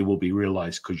 it will be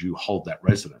realized because you hold that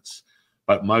resonance.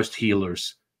 But most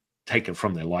healers take it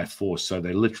from their life force. So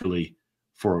they literally,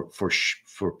 for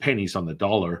pennies on the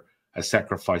dollar, are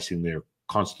sacrificing their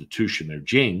constitution, their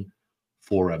jing,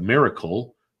 for a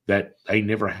miracle that they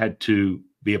never had to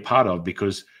be a part of,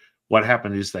 because what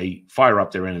happened is they fire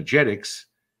up their energetics,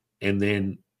 and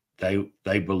then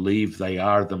they believe they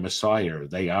are the Messiah,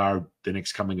 they are the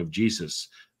next coming of Jesus,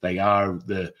 they are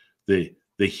the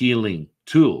healing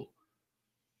tool.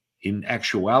 In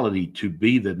actuality, to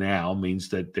be the now means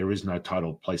that there is no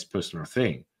title, place, person, or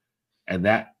thing. And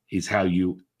that is how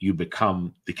you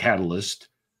become the catalyst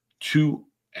to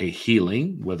a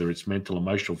healing, whether it's mental,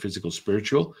 emotional, physical,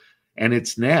 spiritual. And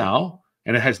it's now,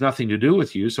 and it has nothing to do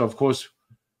with you. So, of course,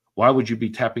 why would you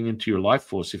be tapping into your life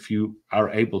force if you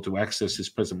are able to access this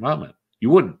present moment?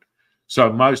 You wouldn't.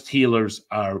 So most healers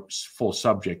fall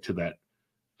subject to that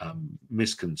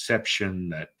misconception,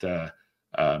 that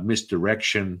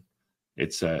misdirection.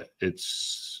 It's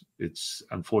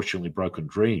unfortunately broken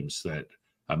dreams, that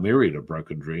a myriad of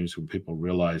broken dreams, when people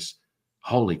realize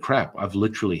holy crap, I've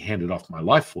literally handed off my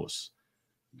life force.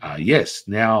 Yes,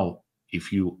 now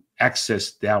if you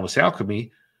access Taoist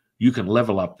alchemy, you can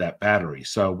level up that battery.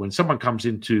 So when someone comes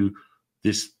into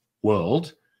this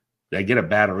world, they get a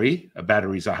battery. A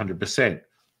battery is 100%.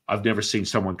 I've never seen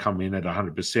someone come in at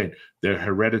 100%. Their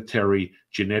hereditary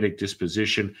genetic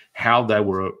disposition, how they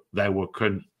were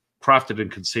crafted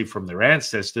and conceived from their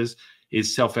ancestors,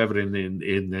 is self-evident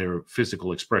in their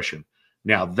physical expression.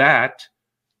 Now that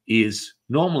is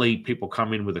normally people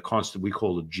come in with a constant, we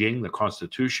call it Jing, the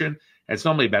constitution. It's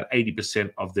normally about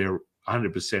 80% of their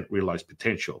 100% realized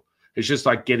potential. It's just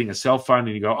like getting a cell phone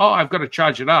and you go, oh, I've got to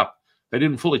charge it up. They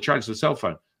didn't fully charge the cell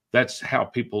phone. That's how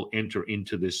people enter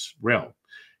into this realm.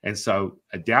 And so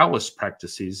a Taoist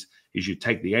practice is you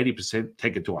take the 80%,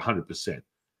 take it to 100%.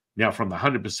 Now from the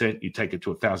 100%, you take it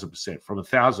to 1,000%. From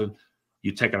 1,000,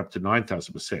 you take it up to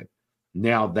 9,000%.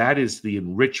 Now that is the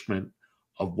enrichment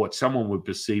of what someone would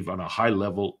perceive on a high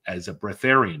level as a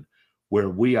breatharian, where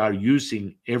we are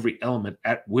using every element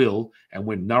at will and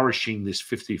we're nourishing this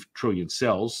 50 trillion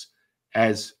cells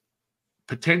as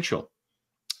potential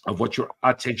of what your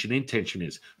attention intention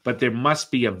is. But there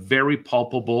must be a very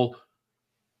palpable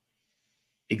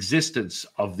existence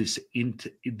of this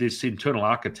internal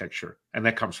architecture, and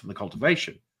that comes from the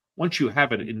cultivation. Once you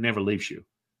have it, it never leaves you.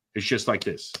 It's just like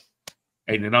this.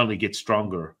 And it only gets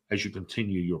stronger as you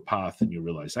continue your path and your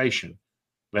realization.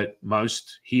 But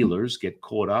most healers get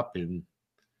caught up in,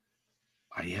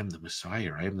 I am the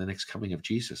Messiah. I am the next coming of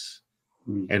Jesus.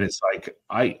 And it's like,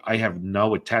 I have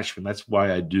no attachment. That's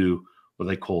why I do what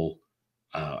they call,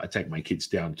 I take my kids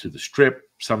down to the strip.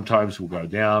 Sometimes we'll go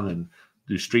down and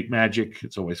do street magic.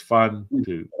 It's always fun.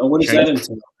 What does that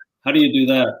entail? How do you do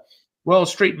that? Well,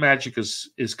 street magic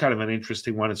is kind of an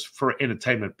interesting one. It's for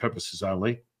entertainment purposes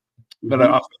only. But I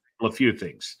offer a few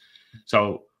things.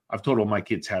 So I've taught all my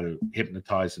kids how to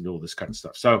hypnotize and do all this kind of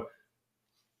stuff. So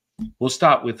we'll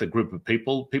start with a group of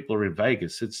people. People are in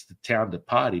Vegas. It's the town to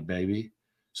party, baby.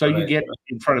 So you get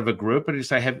in front of a group and you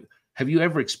say, have you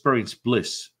ever experienced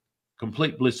bliss,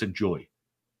 complete bliss and joy,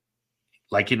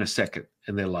 like in a second?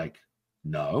 And they're like,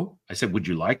 no. I said, would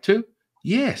you like to?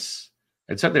 Yes.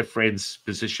 And so their friends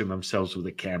position themselves with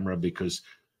a camera because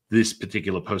this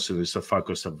particular person is the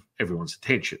focus of everyone's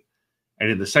attention. And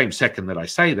in the same second that I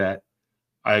say that,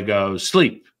 I go,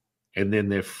 sleep. And then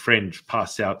their friend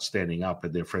passes out standing up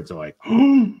and their friends are like,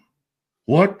 oh,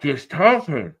 what just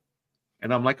happened?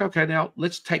 And I'm like, okay, now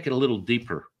let's take it a little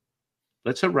deeper.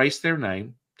 Let's erase their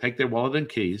name, take their wallet and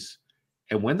keys.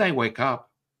 And when they wake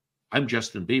up, I'm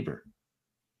Justin Bieber.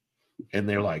 And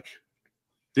they're like,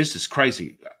 this is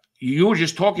crazy. You were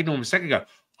just talking to him a second ago.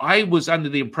 I was under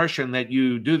the impression that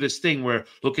you do this thing where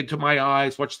look into my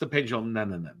eyes, watch the pendulum. No.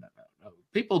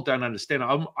 People don't understand.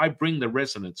 I bring the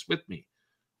resonance with me.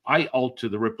 I alter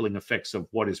the rippling effects of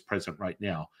what is present right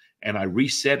now. And I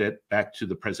reset it back to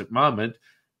the present moment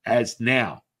as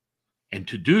now. And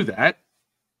to do that,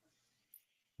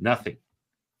 nothing.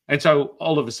 And so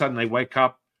all of a sudden they wake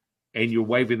up and you're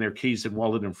waving their keys and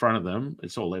wallet in front of them.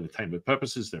 It's all entertainment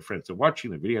purposes. Their friends are watching,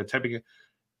 they're videotaping it.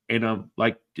 And I'm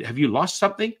like, have you lost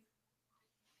something?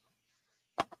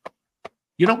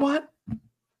 You know what?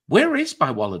 Where is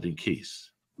my wallet and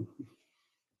keys?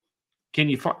 Can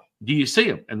you find, do you see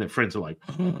them? And their friends are like,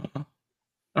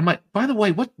 I'm like, by the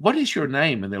way, what is your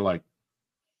name? And they're like,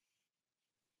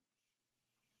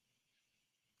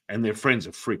 and their friends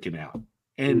are freaking out.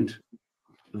 And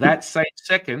that same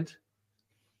second,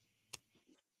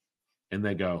 and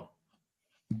they go,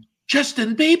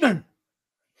 Justin Bieber.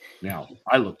 Now,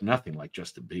 I look nothing like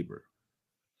Justin Bieber.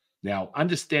 Now,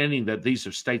 understanding that these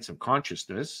are states of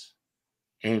consciousness,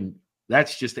 and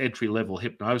that's just entry-level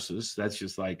hypnosis. That's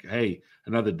just like, hey,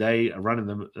 another day, a run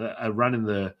in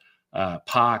the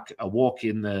park, a walk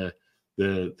in the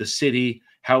city,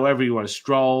 however you want to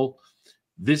stroll.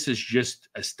 This is just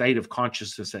a state of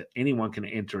consciousness that anyone can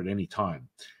enter at any time.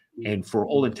 And for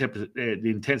all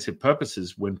intensive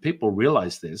purposes, when people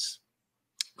realize this,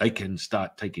 they can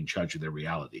start taking charge of their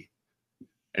reality.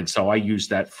 And so I use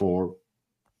that for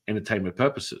entertainment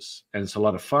purposes. And it's a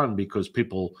lot of fun because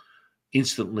people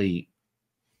instantly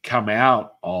come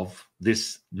out of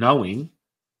this knowing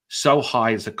so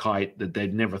high as a kite that they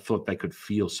never thought they could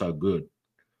feel so good,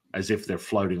 as if they're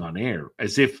floating on air,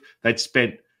 as if they'd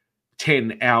spent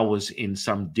 10 hours in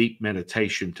some deep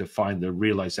meditation to find the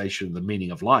realization of the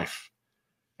meaning of life.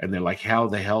 And they're like, how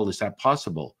the hell is that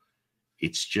possible?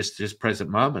 It's just this present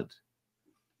moment.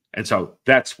 And so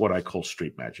that's what I call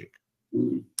street magic.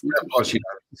 Of course,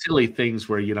 silly things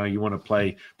where, you want to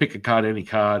play, pick a card, any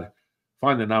card,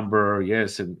 find the number,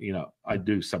 yes. And, I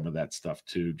do some of that stuff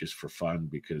too, just for fun,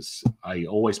 because I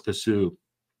always pursue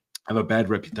I have a bad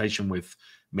reputation with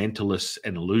mentalists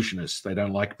and illusionists. They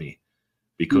don't like me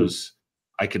because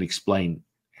I can explain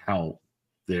how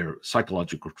their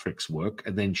psychological tricks work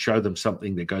and then show them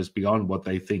something that goes beyond what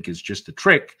they think is just a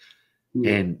trick,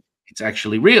 and it's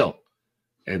actually real.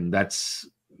 And that's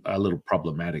a little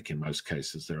problematic in most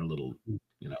cases. They're a little,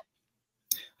 you know.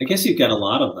 I guess you've got a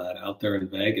lot of that out there in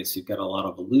Vegas. You've got a lot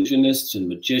of illusionists and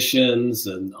magicians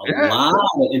and a lot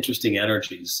of interesting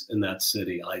energies in that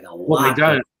city. Like a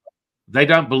lot. They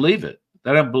don't believe it.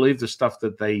 They don't believe the stuff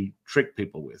that they trick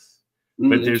people with.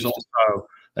 But there's also,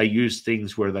 they use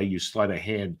things where they use sleight of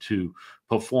hand to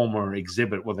perform or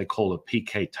exhibit what they call a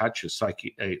PK touch, a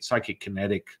psychic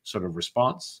kinetic sort of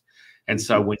response. And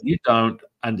so when you don't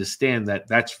understand that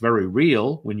that's very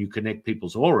real, when you connect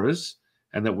people's auras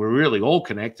and that we're really all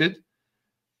connected,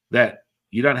 that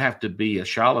you don't have to be a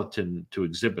charlatan to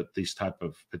exhibit these type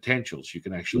of potentials. You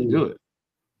can actually do it.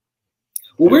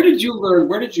 Well, where did you learn?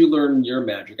 Where did you learn your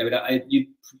magic? I mean, you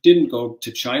didn't go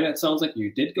to China. It sounds like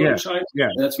you did go to China. Yeah,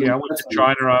 I went to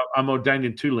China. I'm ordained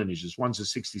in 2 lineages. One's a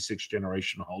 66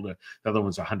 generation holder. The other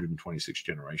one's a 126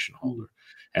 generation holder.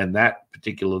 And that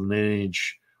particular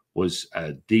lineage was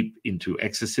deep into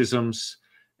exorcisms,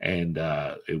 and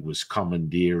it was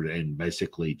commandeered and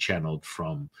basically channeled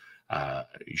from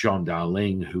Jean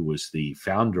Darling, who was the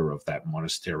founder of that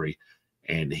monastery,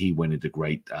 and he went into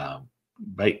great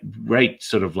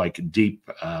sort of like deep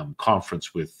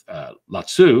conference with Lao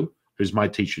Tzu, who's my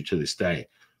teacher to this day.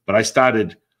 But I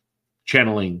started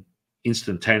channeling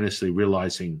instantaneously,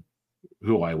 realizing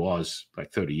who I was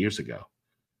like 30 years ago.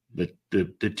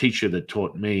 The teacher that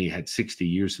taught me had 60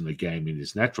 years in the game in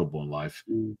his natural born life,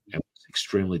 and was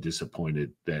extremely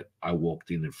disappointed that I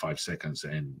walked in 5 seconds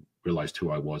and realized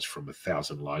who I was from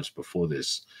 1,000 lives before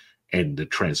this. And the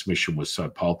transmission was so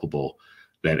palpable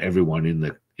that everyone in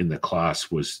the class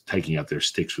was taking out their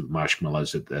sticks with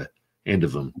marshmallows at the end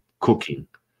of them, cooking,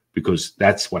 because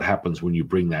that's what happens when you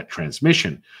bring that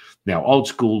transmission. Now, old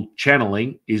school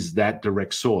channeling is that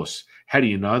direct source. How do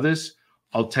you know this?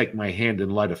 I'll take my hand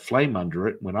and light a flame under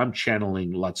it when I'm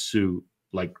channeling Lao Tzu,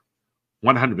 like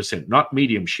 100%, not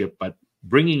mediumship, but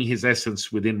bringing his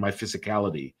essence within my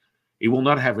physicality. It will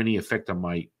not have any effect on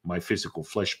my physical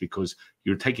flesh, because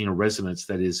you're taking a resonance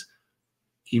that is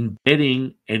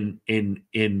embedding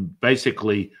and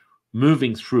basically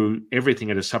moving through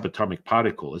everything at a subatomic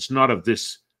particle. It's not of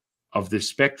this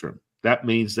spectrum. That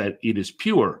means that it is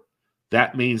pure.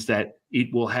 That means that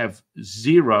it will have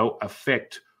zero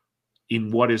effect in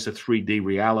what is a 3D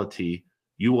reality.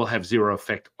 You will have zero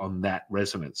effect on that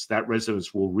resonance. That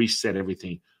resonance will reset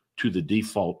everything to the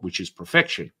default, which is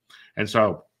perfection. And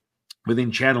so within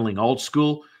channeling old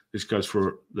school, this goes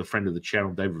for the friend of the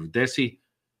channel, David Verdesi,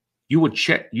 you would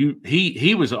check,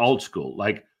 he was old school.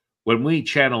 Like when we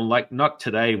channel, like not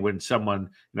today, when someone,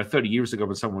 30 years ago,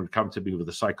 when someone would come to me with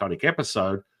a psychotic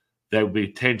episode, they would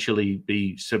potentially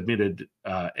be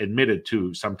admitted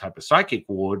to some type of psychic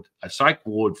ward, a psych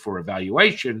ward for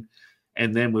evaluation.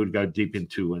 And then we would go deep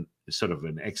into sort of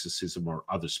an exorcism or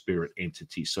other spirit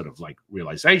entity sort of like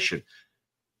realization.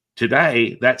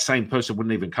 Today, that same person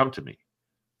wouldn't even come to me.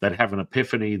 They'd have an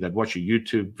epiphany, they'd watch a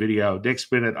YouTube video.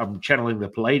 Next minute, I'm channeling the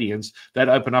Palladians. They'd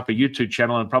open up a YouTube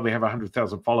channel and probably have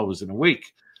 100,000 followers in a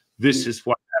week. This is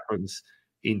what happens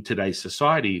in today's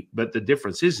society. But the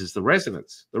difference is the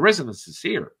resonance. The resonance is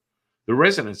here. The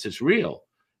resonance is real.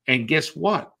 And guess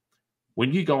what?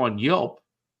 When you go on Yelp,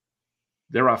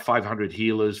 there are 500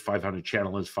 healers, 500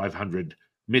 channelers, 500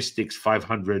 mystics,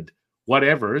 500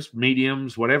 whatevers,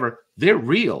 mediums, whatever. They're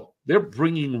real. They're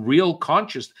bringing real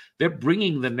conscious. They're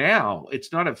bringing the now.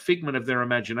 It's not a figment of their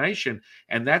imagination.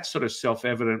 And that's sort of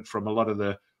self-evident from a lot of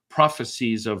the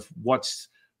prophecies of what's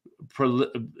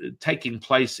taking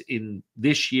place in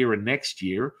this year and next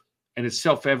year. And it's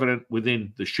self-evident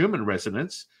within the Schumann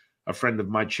resonance. A friend of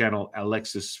my channel,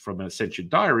 Alexis from Ascension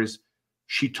Diaries,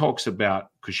 she talks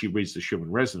about, because she reads the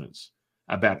Schumann resonance,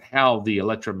 about how the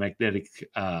electromagnetic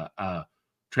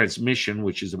transmission,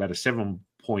 which is about a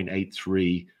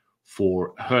 7.83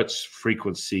 for hertz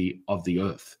frequency of the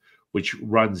Earth, which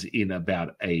runs in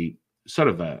about a sort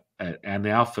of an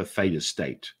alpha theta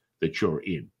state that you're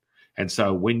in. And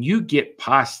so when you get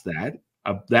past that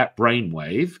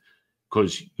brainwave,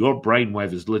 because your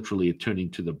brainwave is literally attuning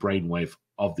to the brainwave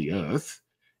of the Earth,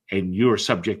 and you're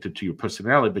subjected to your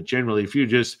personality, but generally, if you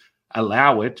just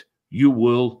allow it, you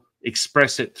will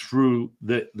express it through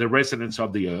the resonance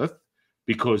of the Earth,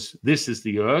 because this is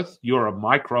the Earth. You're a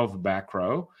micro of a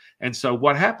macro. And so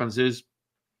what happens is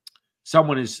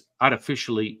someone is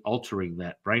artificially altering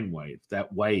that brainwave,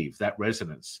 that wave, that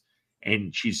resonance,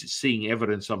 and she's seeing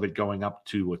evidence of it going up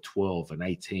to a 12, an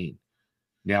 18.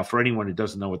 Now, for anyone who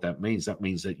doesn't know what that means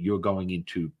that you're going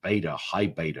into beta,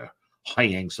 high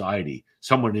anxiety.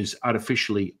 Someone is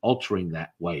artificially altering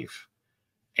that wave.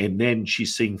 And then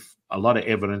she's seeing a lot of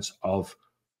evidence of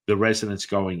the resonance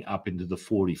going up into the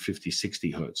 40, 50,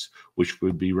 60 hertz, which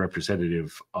would be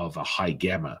representative of a high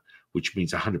gamma, which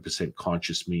means 100%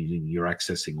 conscious, meaning you're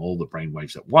accessing all the brain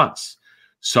waves at once.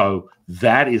 So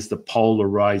that is the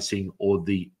polarizing or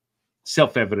the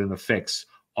self-evident effects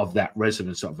of that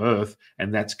resonance of Earth,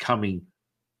 and that's coming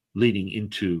leading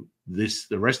into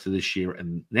the rest of this year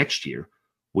and next year,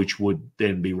 which would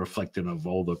then be reflective of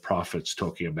all the prophets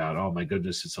talking about, oh my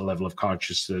goodness, it's a level of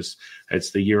consciousness,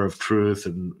 it's the year of truth.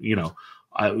 And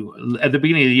at the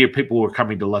beginning of the year, people were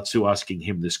coming to Lutzu asking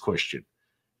him this question,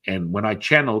 and when I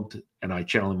channeled, and I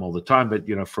channel him all the time, but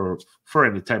for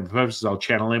entertainment purposes, I'll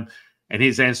channel him, and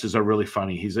his answers are really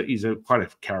funny. He's quite a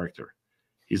character.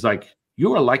 He's like,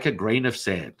 you are like a grain of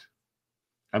sand.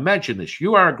 Imagine this.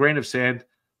 You are a grain of sand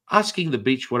asking the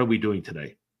beach, what are we doing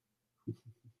today?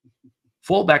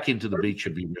 Fall back into the beach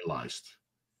and be realized.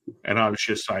 And I was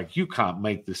just like, you can't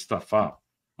make this stuff up.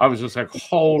 I was just like,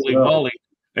 holy moly.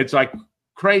 It's like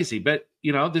crazy. But,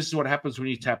 this is what happens when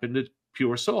you tap into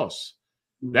pure source.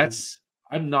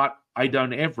 I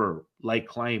don't ever lay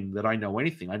claim that I know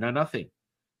anything. I know nothing.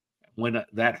 When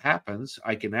that happens,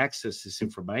 I can access this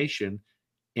information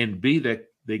and be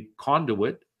the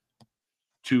conduit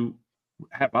to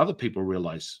have other people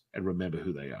realize and remember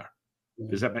who they are.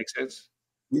 Does that make sense?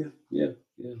 Yeah.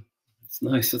 It's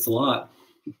nice. It's a lot.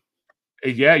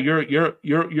 Yeah,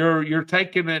 you're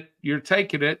taking it. You're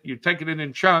taking it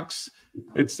in chunks.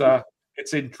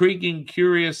 It's intriguing,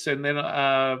 curious, and then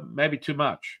maybe too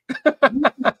much.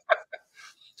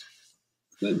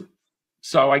 Good.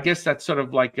 So I guess that's sort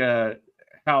of like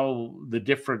how the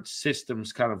different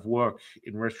systems kind of work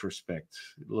in retrospect,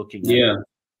 looking at it.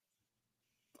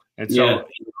 And so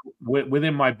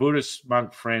within my Buddhist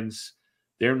monk friends,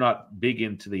 they're not big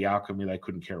into the alchemy. They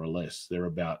couldn't care less. They're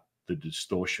about the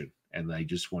distortion, and they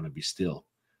just want to be still.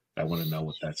 They want to know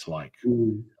what that's like.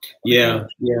 Yeah.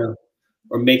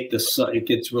 Or make this, it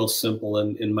gets real simple.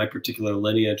 In my particular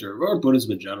lineage, or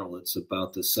Buddhism in general, it's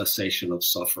about the cessation of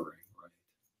suffering.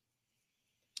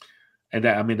 And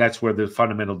I mean, that's where the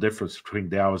fundamental difference between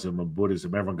Taoism and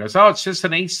Buddhism. Everyone goes, oh, it's just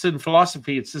an Eastern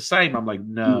philosophy. It's the same. I'm like,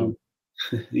 no.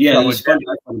 Yeah.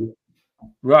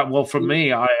 Right. Well, for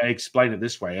me, I explain it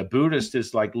this way. A Buddhist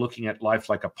is like looking at life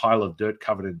like a pile of dirt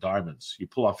covered in diamonds. You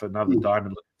pull off another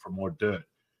diamond looking for more dirt.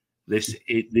 This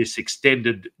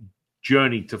extended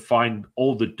journey to find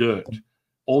all the dirt,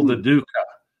 all the dukkha,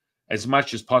 as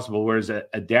much as possible. Whereas a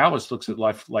Taoist looks at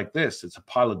life like this. It's a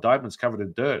pile of diamonds covered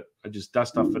in dirt. I just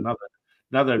dust off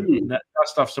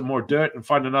dust off some more dirt and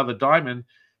find another diamond.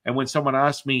 And when someone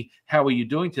asks me, how are you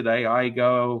doing today? I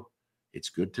go, it's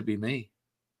good to be me.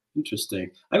 Interesting.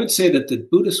 I would say that the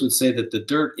Buddhists would say that the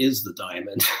dirt is the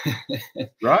diamond.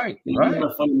 Right. Not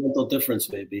a fundamental difference,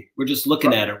 maybe. We're just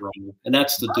looking at it wrong. And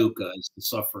that's the dukkha, is the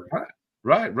suffering.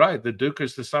 Right. The dukkha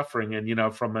is the suffering.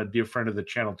 And, from a dear friend of the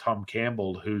channel, Tom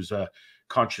Campbell, who's a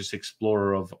conscious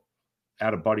explorer of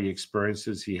out-of-body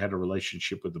experiences. He had a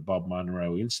relationship with the Bob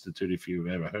Monroe Institute, if you've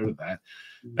ever heard of that.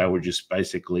 They were just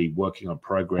basically working on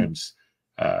programs,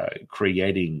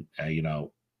 creating,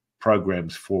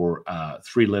 programs for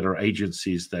three-letter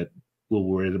agencies that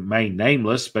will remain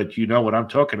nameless, but you know what I'm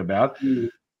talking about.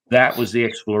 That was the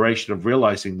exploration of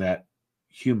realizing that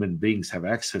human beings have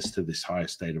access to this higher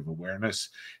state of awareness,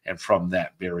 and from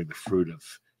that bearing the fruit of,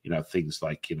 things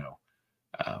like,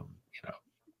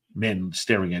 men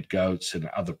staring at goats and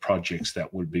other projects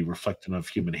that would be reflective of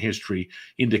human history,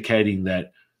 indicating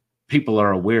that people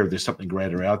are aware there's something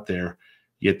greater out there,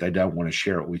 yet they don't want to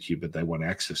share it with you, but they want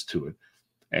access to it.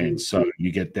 And so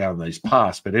you get down these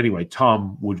paths. But anyway,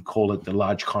 Tom would call it the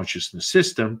large consciousness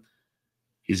system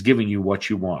is giving you what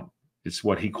you want. It's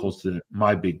what he calls the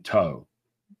my big toe,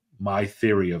 my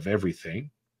theory of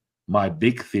everything, my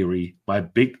big theory, my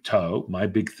big toe, my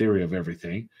big theory of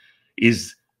everything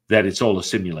is that it's all a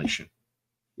simulation,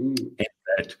 and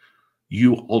that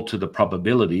you alter the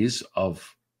probabilities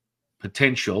of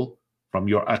potential from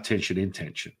your attention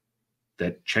intention.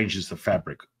 That changes the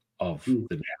fabric of the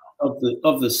now.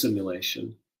 Of the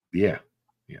simulation. Yeah.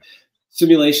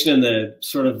 Simulation in the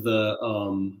sort of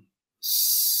the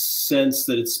sense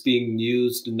that it's being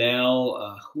used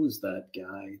now. Who is that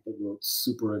guy that wrote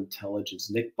Super Intelligence?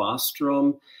 Nick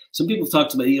Bostrom. Some people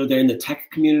talked about, they're in the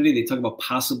tech community. They talk about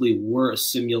possibly we're a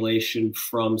simulation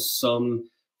from some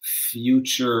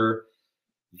future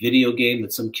video game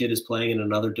that some kid is playing in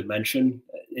another dimension.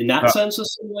 In that sense, a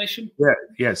simulation?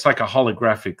 Yeah. It's like a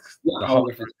holographic,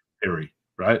 holographic theory,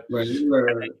 right? Right.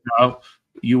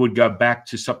 you would go back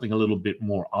to something a little bit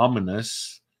more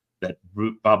ominous that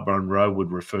Bob Monroe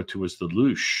would refer to as the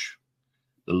loosh.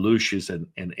 The loosh is an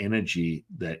energy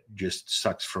that just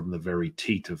sucks from the very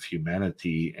teat of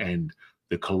humanity, and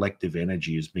the collective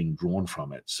energy is being drawn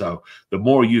from it. So the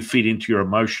more you feed into your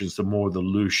emotions, the more the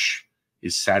loosh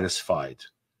is satisfied,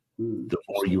 the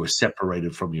more you are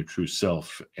separated from your true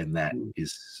self. And that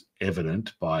is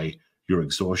evident by your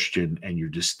exhaustion and your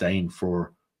disdain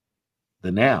for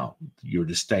the now, your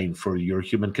disdain for your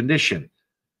human condition.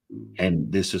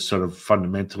 And this is sort of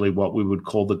fundamentally what we would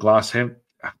call the glass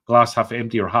half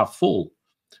empty or half full,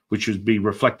 which would be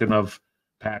reflective of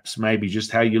perhaps maybe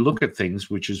just how you look at things,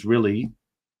 which is really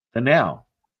the now.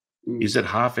 Is it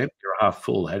half empty or half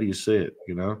full? How do you see it?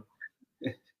 You know?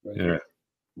 Right.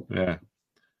 Yeah.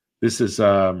 This is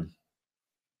an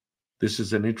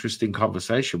interesting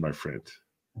conversation, my friend.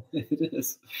 It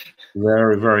is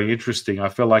very, very interesting. I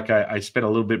feel like I spent a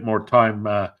little bit more time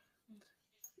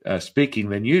speaking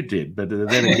than you did, but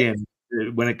then again,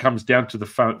 when it comes down to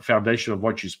the foundation of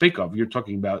what you speak of, you're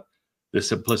talking about the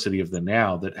simplicity of the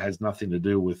now that has nothing to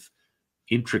do with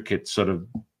intricate sort of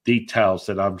details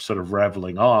that I'm sort of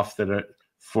raveling off that are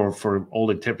for all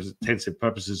intents and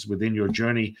purposes within your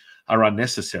journey are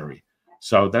unnecessary.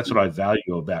 So that's what I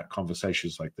value about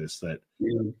conversations like this. That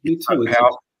me too.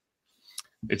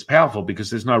 It's powerful because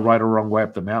there's no right or wrong way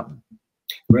up the mountain.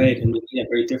 Right, and yeah,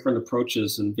 very different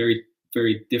approaches and very,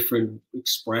 very different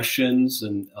expressions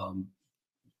and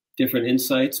different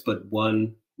insights, but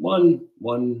one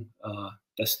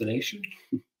destination.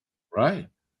 Right.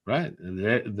 And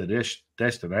the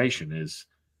destination is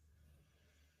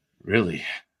really,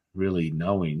 really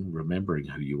knowing, remembering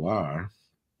who you are,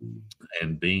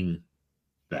 and being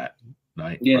that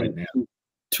right now.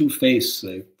 True face,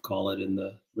 they call it in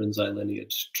the Rinzai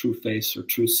lineage. True face or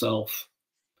true self.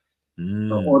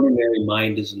 Or ordinary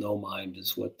mind is no mind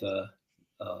is what the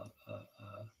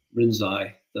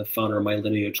Rinzai, the founder of my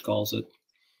lineage, calls it.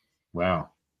 Wow.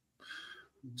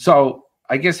 So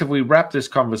I guess if we wrap this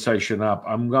conversation up,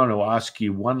 I'm going to ask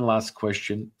you one last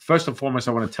question. First and foremost,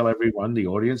 I want to tell everyone, the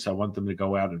audience, I want them to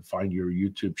go out and find your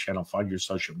YouTube channel, find your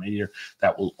social media.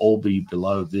 That will all be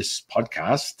below this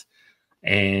podcast,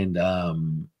 and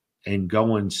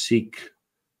go and seek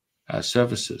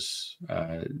services.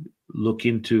 Look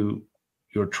into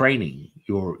your training,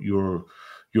 your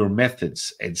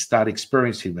methods, and start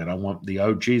experiencing that. I want the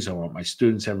OGs, I want my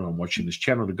students, everyone watching this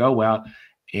channel to go out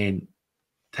and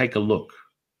take a look,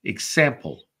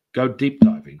 example, go deep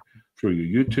diving through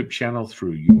your YouTube channel,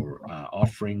 through your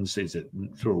offerings. Is it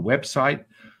through a website?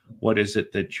 What is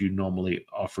it that you normally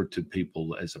offer to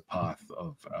people as a path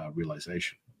of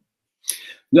realization?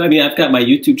 No, I mean, I've got my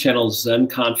YouTube channel, Zen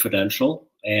Confidential,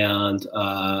 and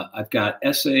I've got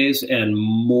essays and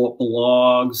more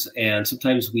blogs, and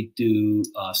sometimes we do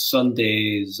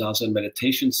Sunday Zazen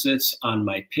meditation sits on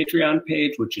my Patreon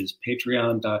page, which is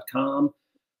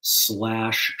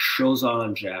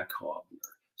patreon.com/Shozan Jack Haubner.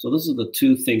 So those are the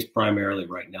two things primarily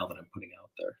right now that I'm putting out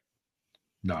there.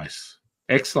 Nice.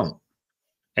 Excellent.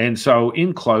 And so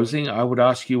in closing, I would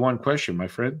ask you one question, my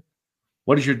friend.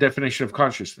 What is your definition of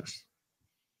consciousness?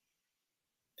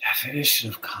 Definition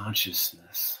of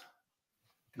consciousness.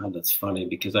 God, that's funny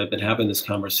because I've been having this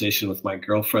conversation with my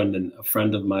girlfriend and a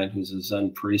friend of mine who's a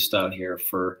Zen priest out here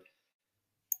for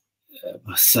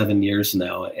 7 years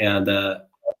now. And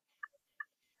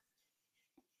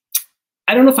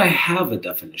I don't know if I have a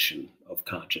definition of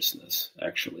consciousness,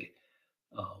 actually.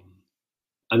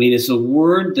 I mean, it's a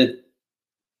word that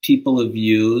people have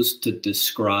used to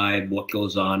describe what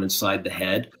goes on inside the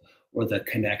head, or the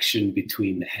connection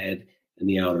between the head and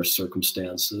the outer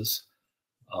circumstances.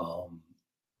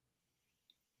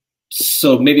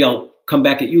 So maybe I'll come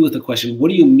back at you with a question. What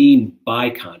do you mean by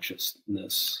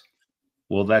consciousness?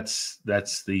 Well, that's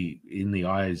in the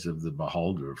eyes of the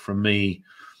beholder. For me,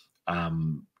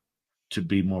 to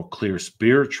be more clear,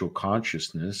 spiritual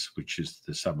consciousness, which is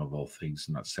the sum of all things,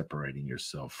 not separating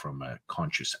yourself from a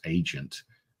conscious agent,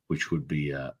 which would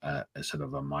be a sort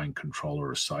of a mind control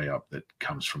or a psyop that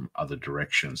comes from other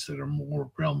directions that are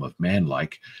more realm of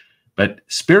man-like. But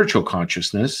spiritual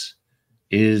consciousness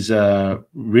is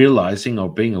realizing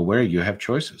or being aware you have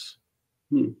choices.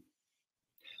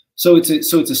 So it's a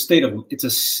state of mind.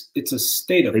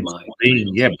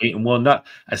 Well, not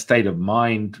a state of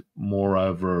mind,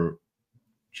 moreover,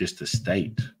 just a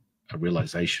state, a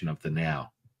realization of the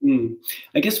now.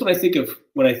 I guess when I think of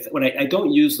when I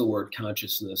don't use the word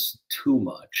consciousness too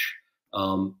much,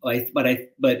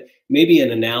 but maybe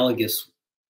an analogous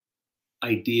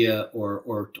idea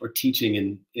or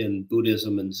teaching in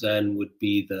Buddhism and Zen would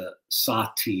be the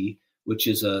sati, which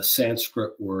is a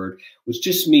Sanskrit word, which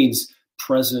just means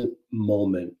present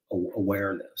moment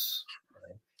awareness.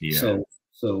 Right? Yeah.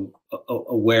 So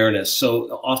awareness. So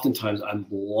oftentimes I'm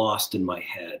lost in my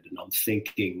head, and I'm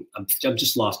thinking, I'm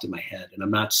just lost in my head, and I'm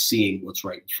not seeing what's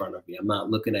right in front of me. I'm not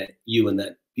looking at you and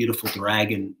that beautiful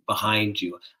dragon behind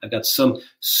you. I've got some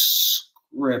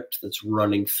script that's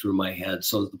running through my head.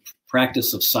 So the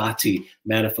practice of sati,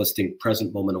 manifesting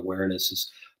present moment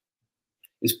awareness,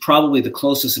 is probably the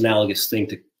closest analogous thing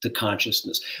to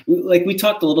consciousness. Like we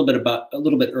talked a little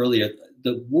bit earlier,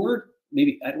 the word,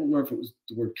 maybe, I don't know if it was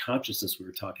the word consciousness we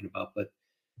were talking about, but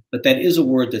that is a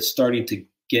word that's starting to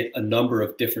get a number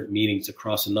of different meanings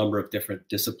across a number of different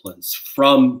disciplines,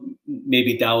 from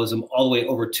maybe Taoism all the way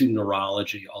over to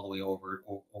neurology, all the way over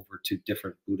to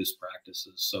different Buddhist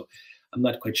practices. So I'm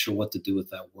not quite sure what to do with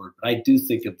that word, but I do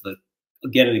think of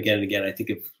again and again and again, I think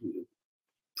of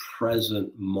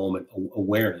present moment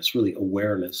awareness, really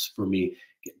awareness for me,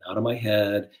 getting out of my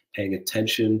head, paying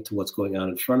attention to what's going on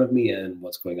in front of me and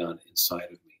what's going on inside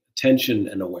of me. Attention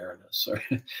and awareness.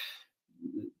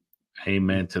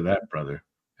 Amen to that, brother.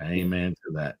 Amen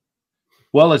to that.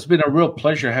 Well, it's been a real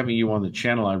pleasure having you on the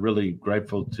channel. I'm really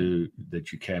grateful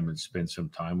that you came and spent some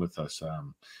time with us. A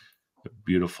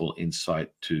beautiful insight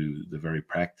to the very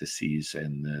practices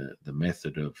and the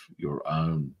method of your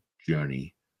own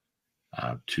journey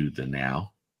to the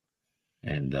now.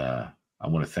 And I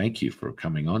want to thank you for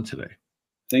coming on today.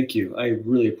 Thank you. I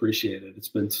really appreciate it. It's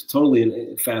been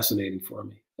totally fascinating for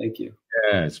me. Thank you.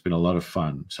 Yeah, it's been a lot of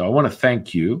fun. So I want to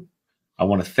thank you. I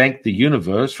want to thank the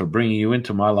universe for bringing you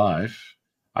into my life.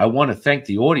 I want to thank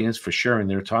the audience for sharing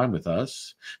their time with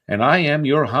us. And I am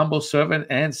your humble servant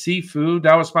and Sifu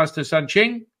Taoist Master San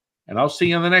Qing. And I'll see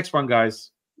you on the next one,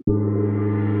 guys.